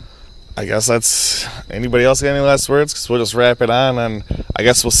 I guess that's... Anybody else got any last words? Because we'll just wrap it on, and I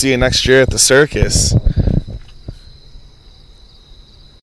guess we'll see you next year at the circus.